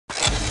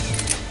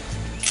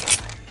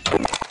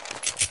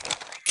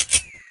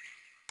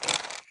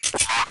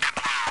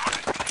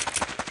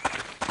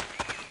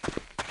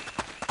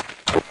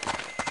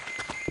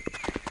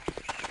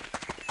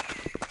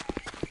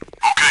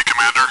 Okay,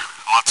 Commander.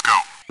 Let's go.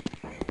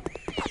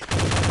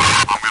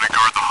 I'm gonna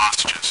guard the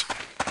hostages.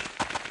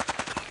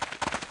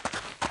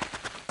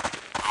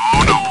 Oh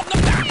no!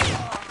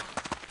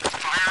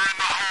 Fire in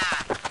the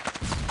hole!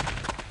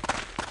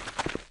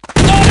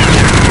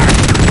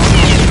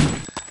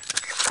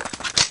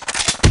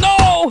 No!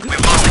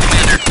 We've lost the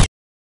commander.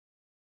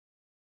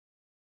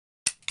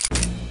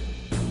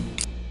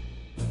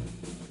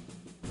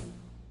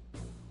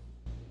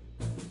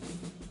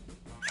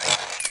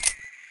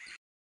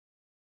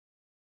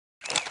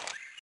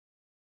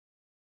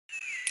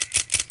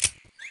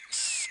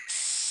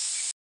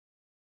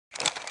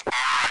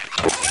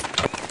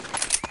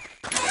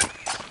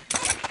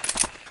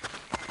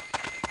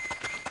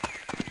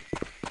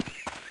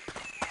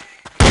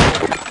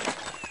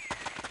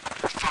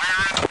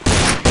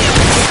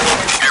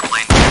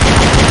 Airplane.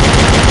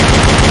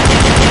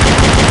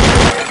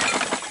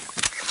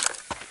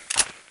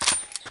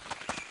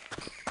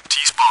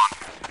 T-spawn.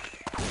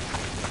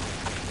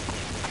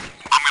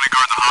 I'm gonna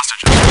guard the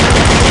hostages.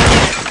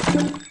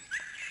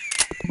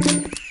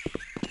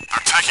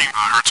 They're taking. I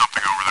heard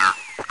something over there.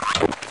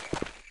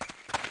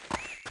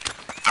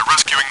 They're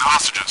rescuing the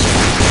hostages.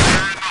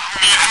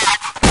 Need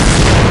help!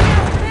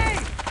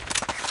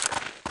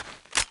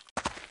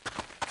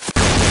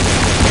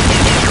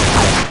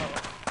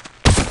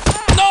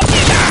 No!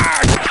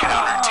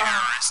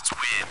 Terrorists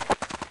win.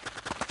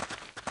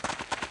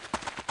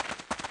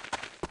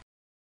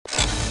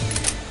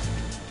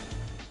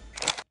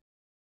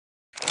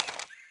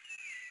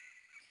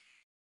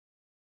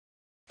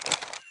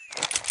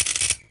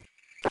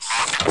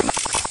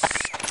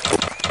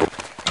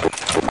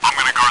 I'm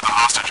gonna guard the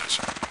hostages.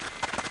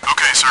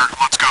 Okay, sir,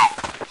 let's go.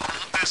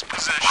 Hold this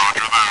position.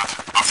 Roger that.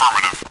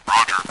 Affirmative.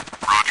 Roger.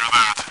 Roger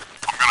that.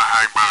 I'm gonna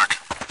hang back.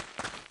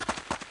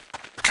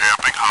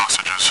 Camping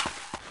hostages.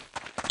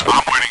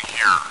 I'm waiting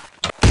here.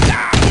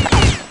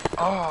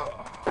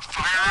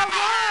 Fire in the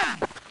hole!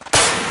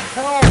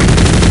 Help!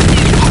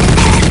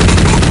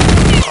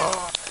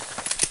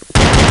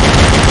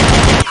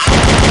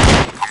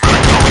 I'm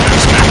gonna cover the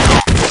escape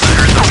zone.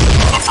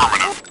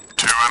 Affirmative.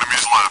 2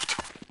 enemies left.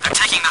 They're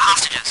taking the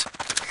hostages.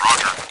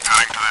 Roger.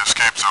 Heading to the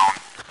escape zone.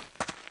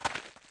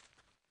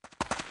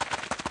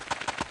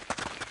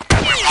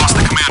 We've lost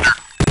the commander.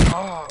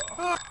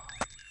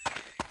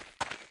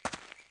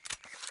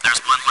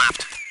 There's one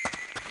left.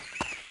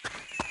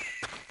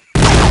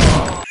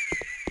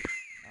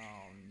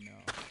 Oh no.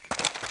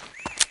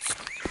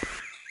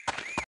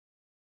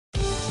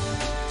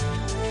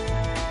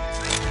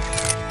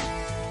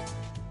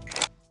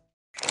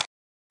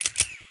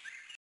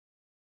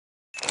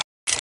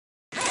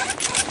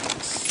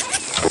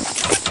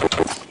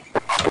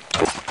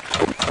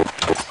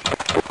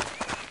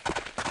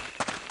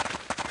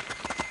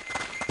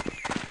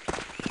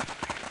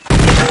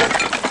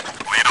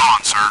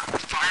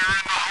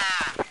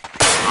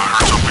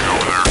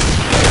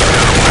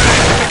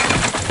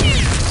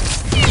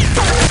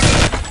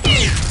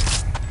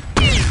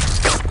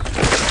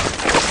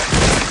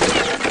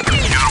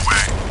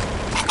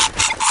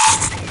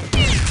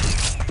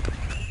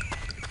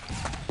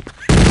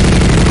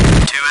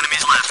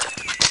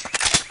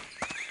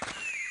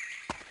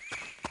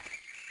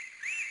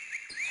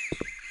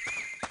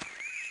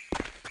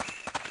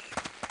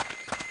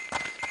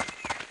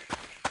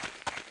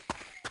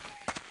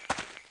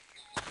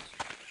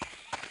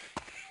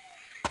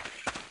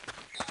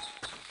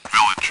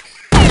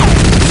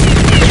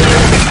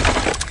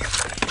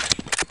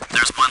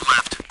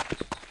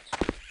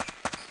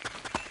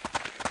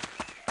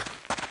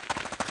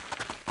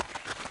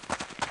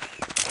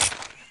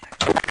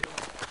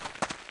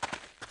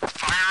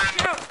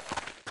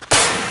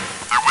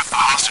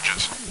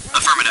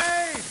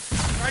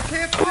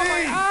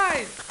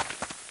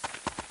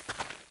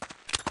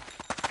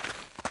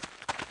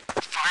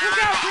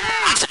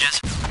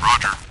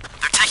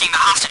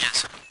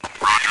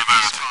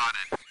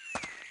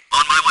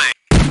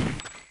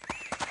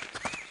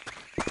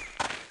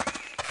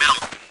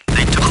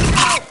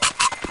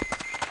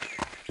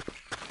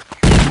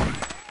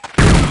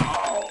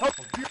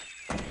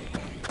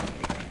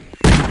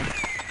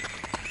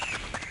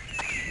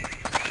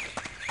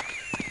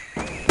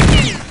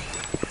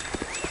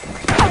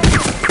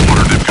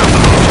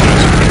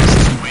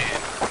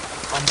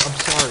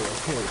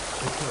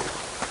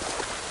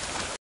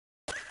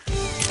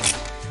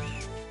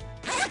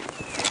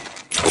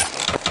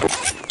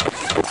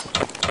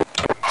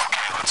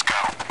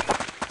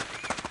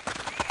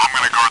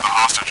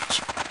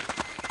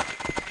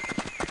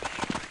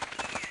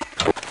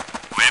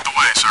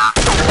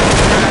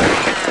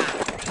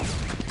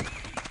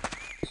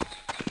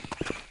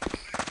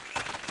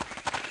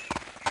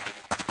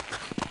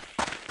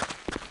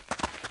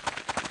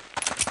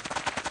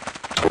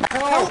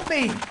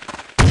 me!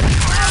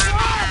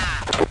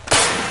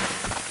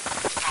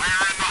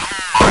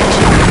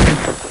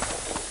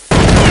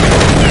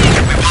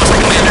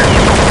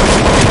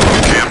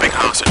 Camping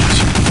hostages.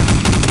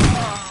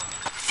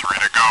 3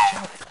 to go.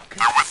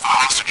 They're with the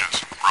hostages.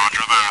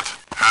 Roger that.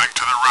 Heading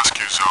to the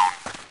rescue zone.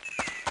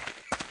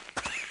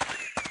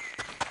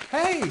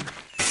 Hey!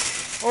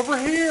 Over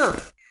here!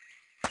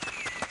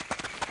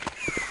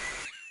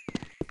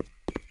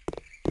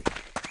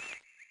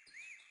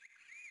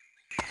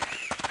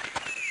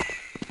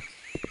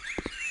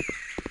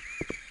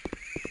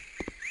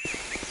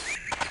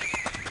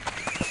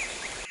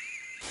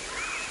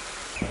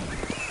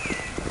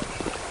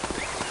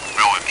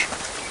 Village.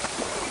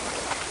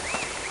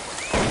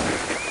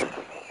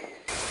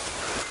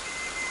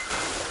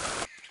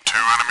 2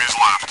 enemies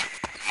left.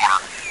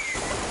 Water.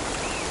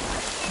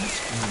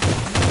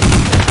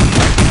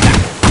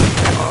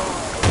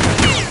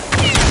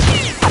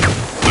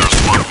 There's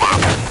 1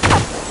 left.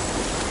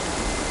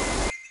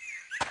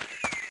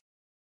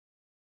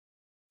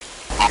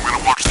 I'm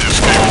gonna watch the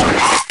escape zone.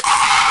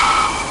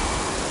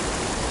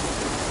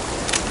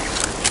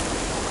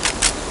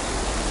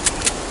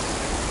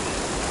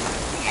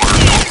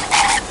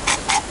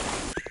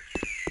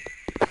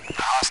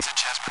 The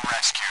hostage has been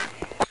rescued.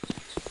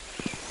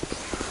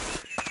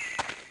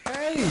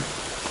 Hey!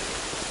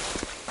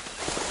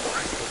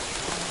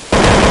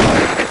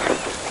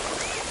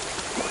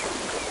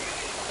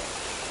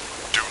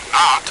 Do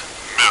not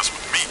mess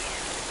with me.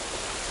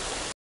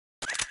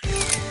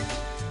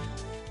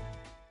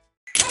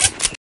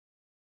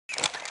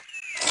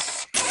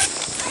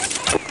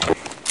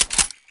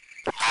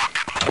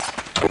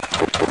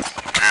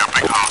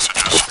 Camping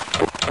hostages.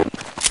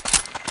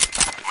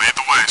 Lead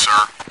the way,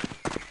 sir.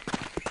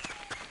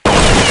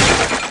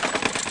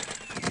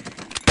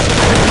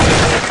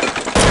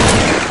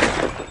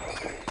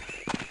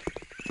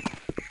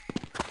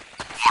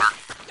 Water.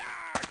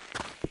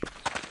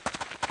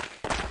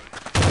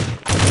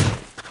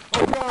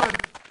 Oh god!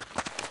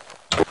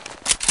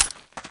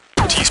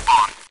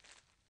 T-spawn.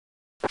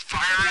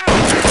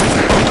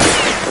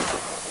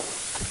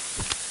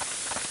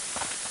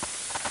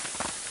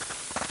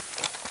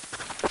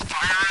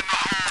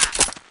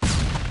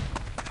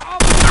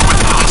 They're with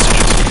the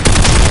hostages.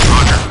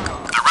 Roger.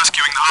 They're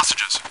rescuing the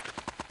hostages.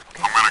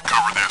 I'm gonna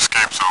cover the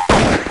escape zone.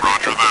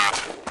 Roger that.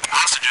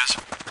 Hostages.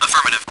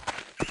 Affirmative.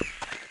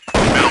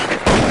 Bill.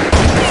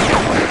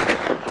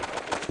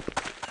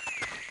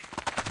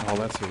 Oh,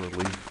 that's a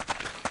relief.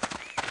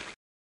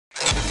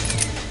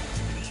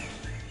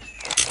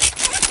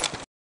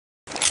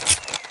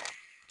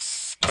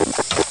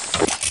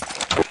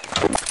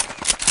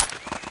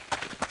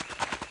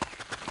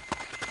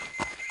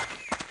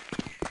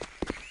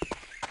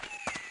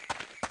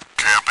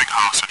 Camping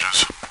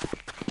hostages.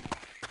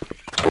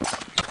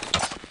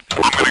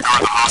 I'm gonna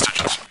guard the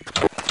hostages.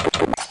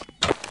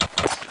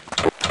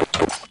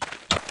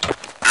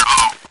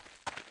 Uh-oh.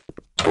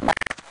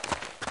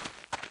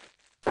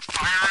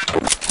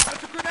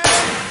 That's a grenade!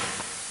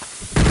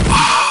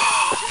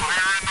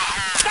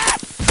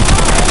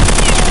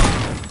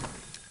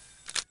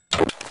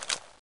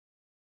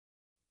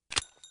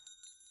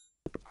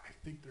 I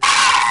think there's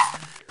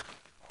something in here.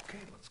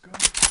 Okay, let's go.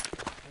 Let's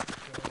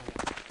go.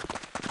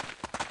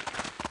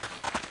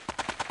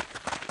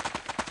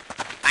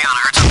 Hang on,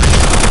 I heard something.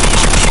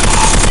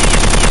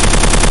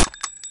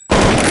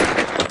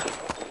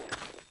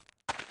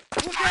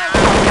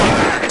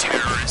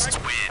 Terrorists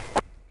win.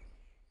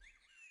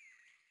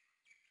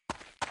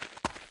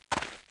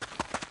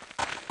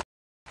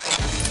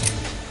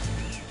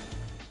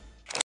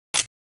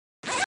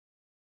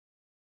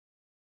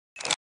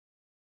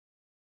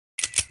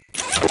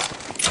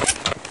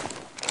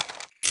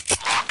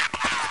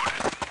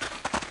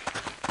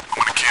 I'm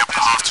gonna camp the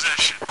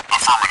hostages.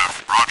 Affirmative.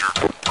 Roger.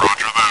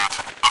 Roger that.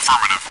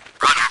 Affirmative.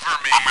 Roger for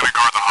me. I'm gonna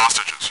guard the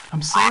hostages.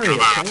 I'm sorry, Roger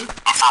that. okay?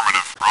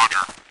 Affirmative.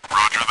 Roger.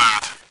 Roger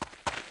that.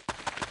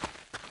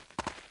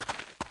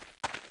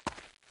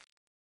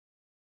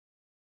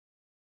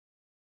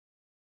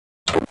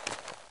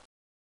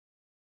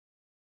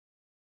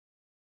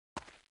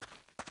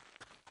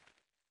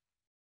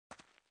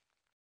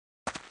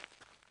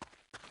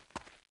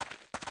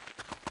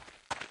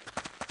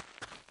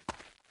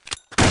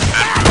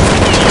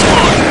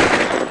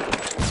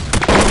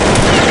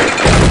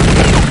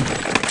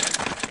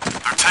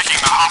 They're taking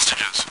the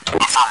hostages.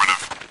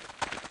 Affirmative.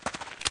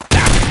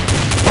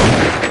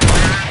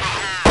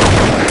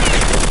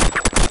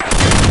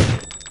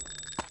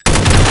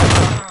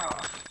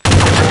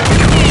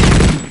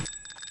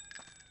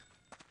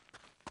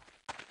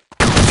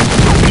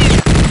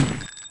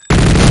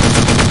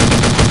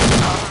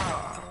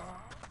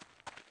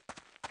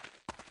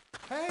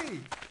 Hey!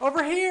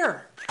 Over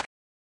here!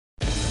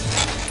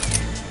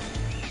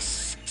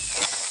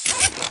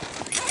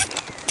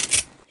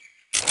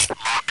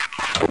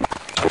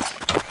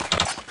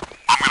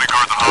 I'm gonna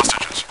guard the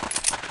hostages.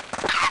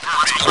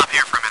 Let's hold up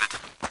here for a minute.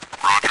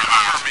 Roger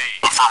that.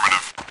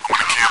 Affirmative. I'm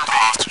gonna camp the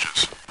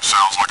hostages.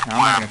 Sounds like a I'm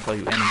not plan. gonna tell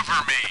you anything.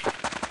 For me.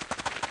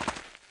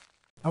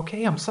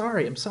 Okay, I'm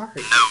sorry, I'm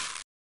sorry. No.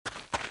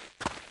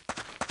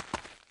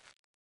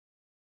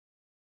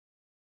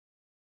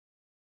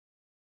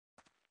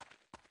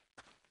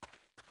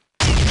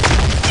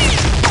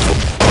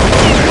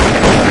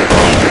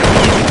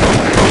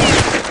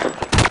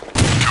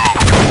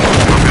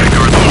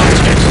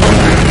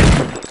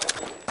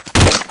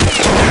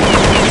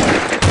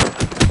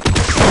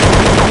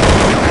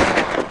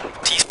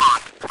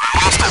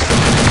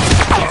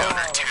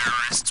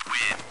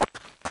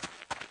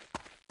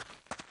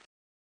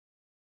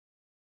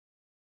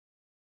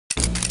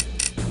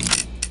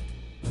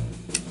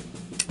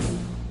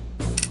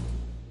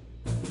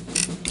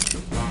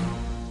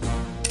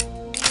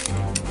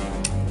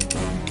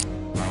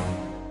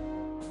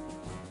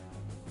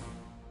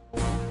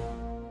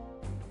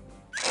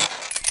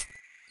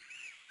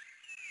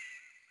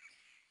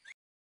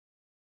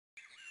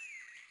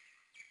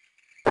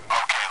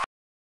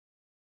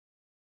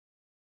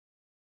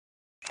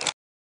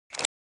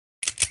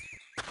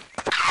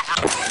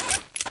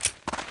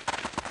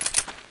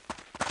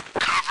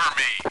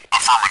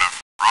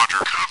 Affirmative. Roger.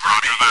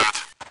 Roger that.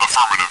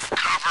 Affirmative.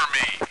 Cover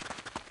me.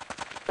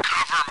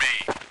 Cover me.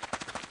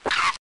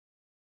 Cover.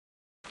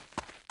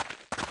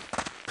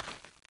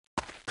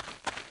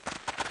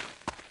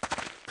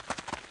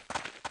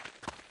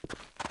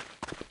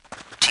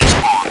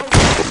 T-spawn.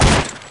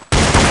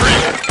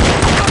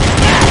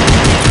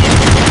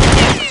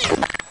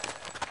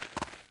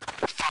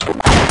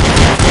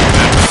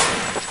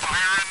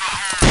 Fire in the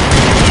hole.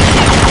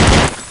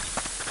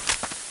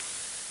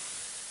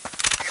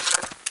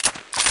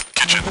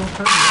 Kitchen. Don't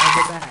hurt me, I'll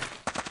go back.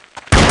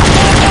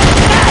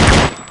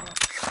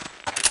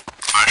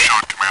 Nice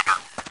shot, Commander.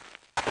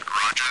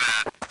 Roger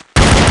that.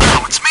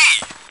 Now it's me!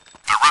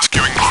 They're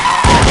rescuing the...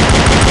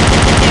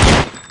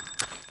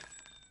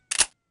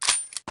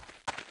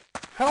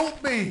 Help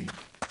me!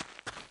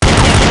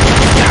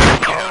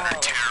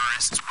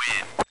 Counter-terrorists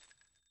win.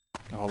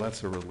 Oh,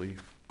 that's a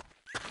relief.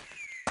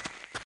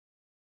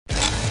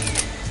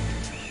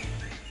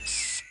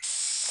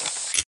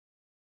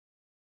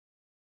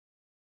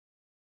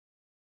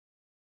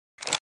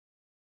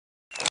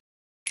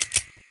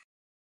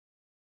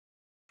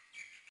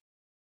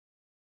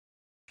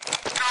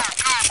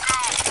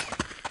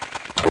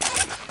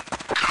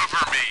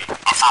 Cover me.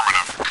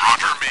 Affirmative.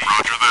 Roger me.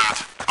 Roger that.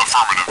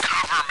 Affirmative.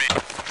 Cover me.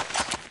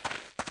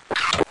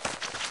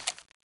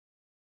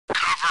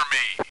 Cover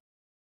me.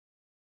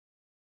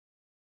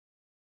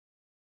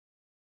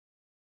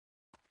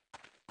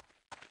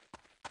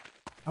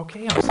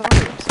 Okay, I'm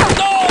sorry.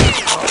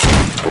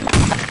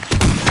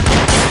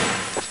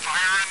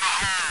 Fire in the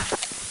hole.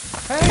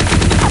 Hey!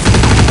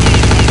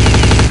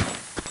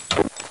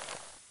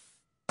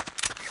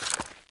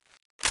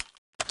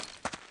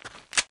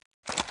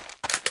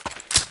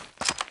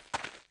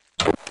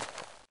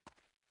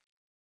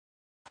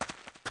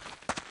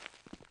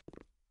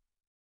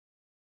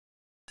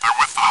 They're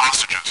with the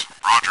hostages.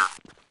 Roger.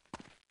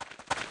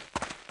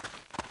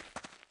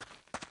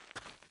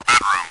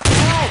 Bedroom.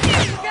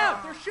 Look out!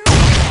 They're shooting!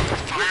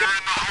 Fire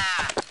in the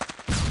hole.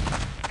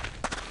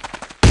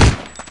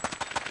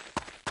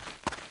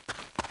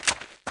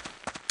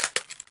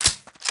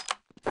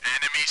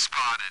 Enemy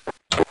spotted.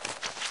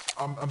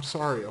 I'm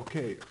sorry.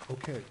 Okay,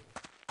 okay.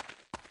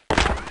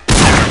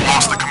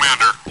 Lost the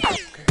commander.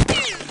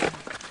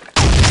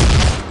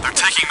 They're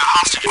taking the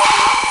hostages.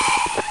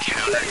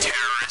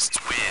 Counter-terrorists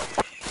win.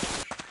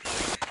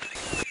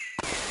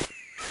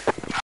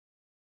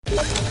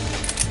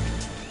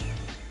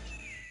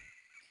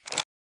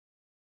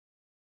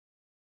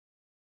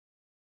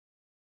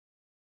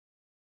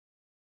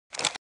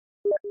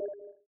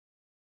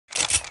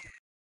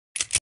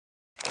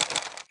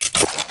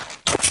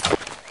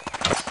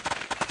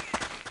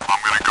 I'm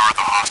gonna guard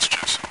the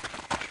hostages.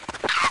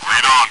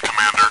 Lead on,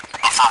 Commander.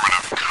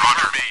 Affirmative.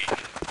 Roger me.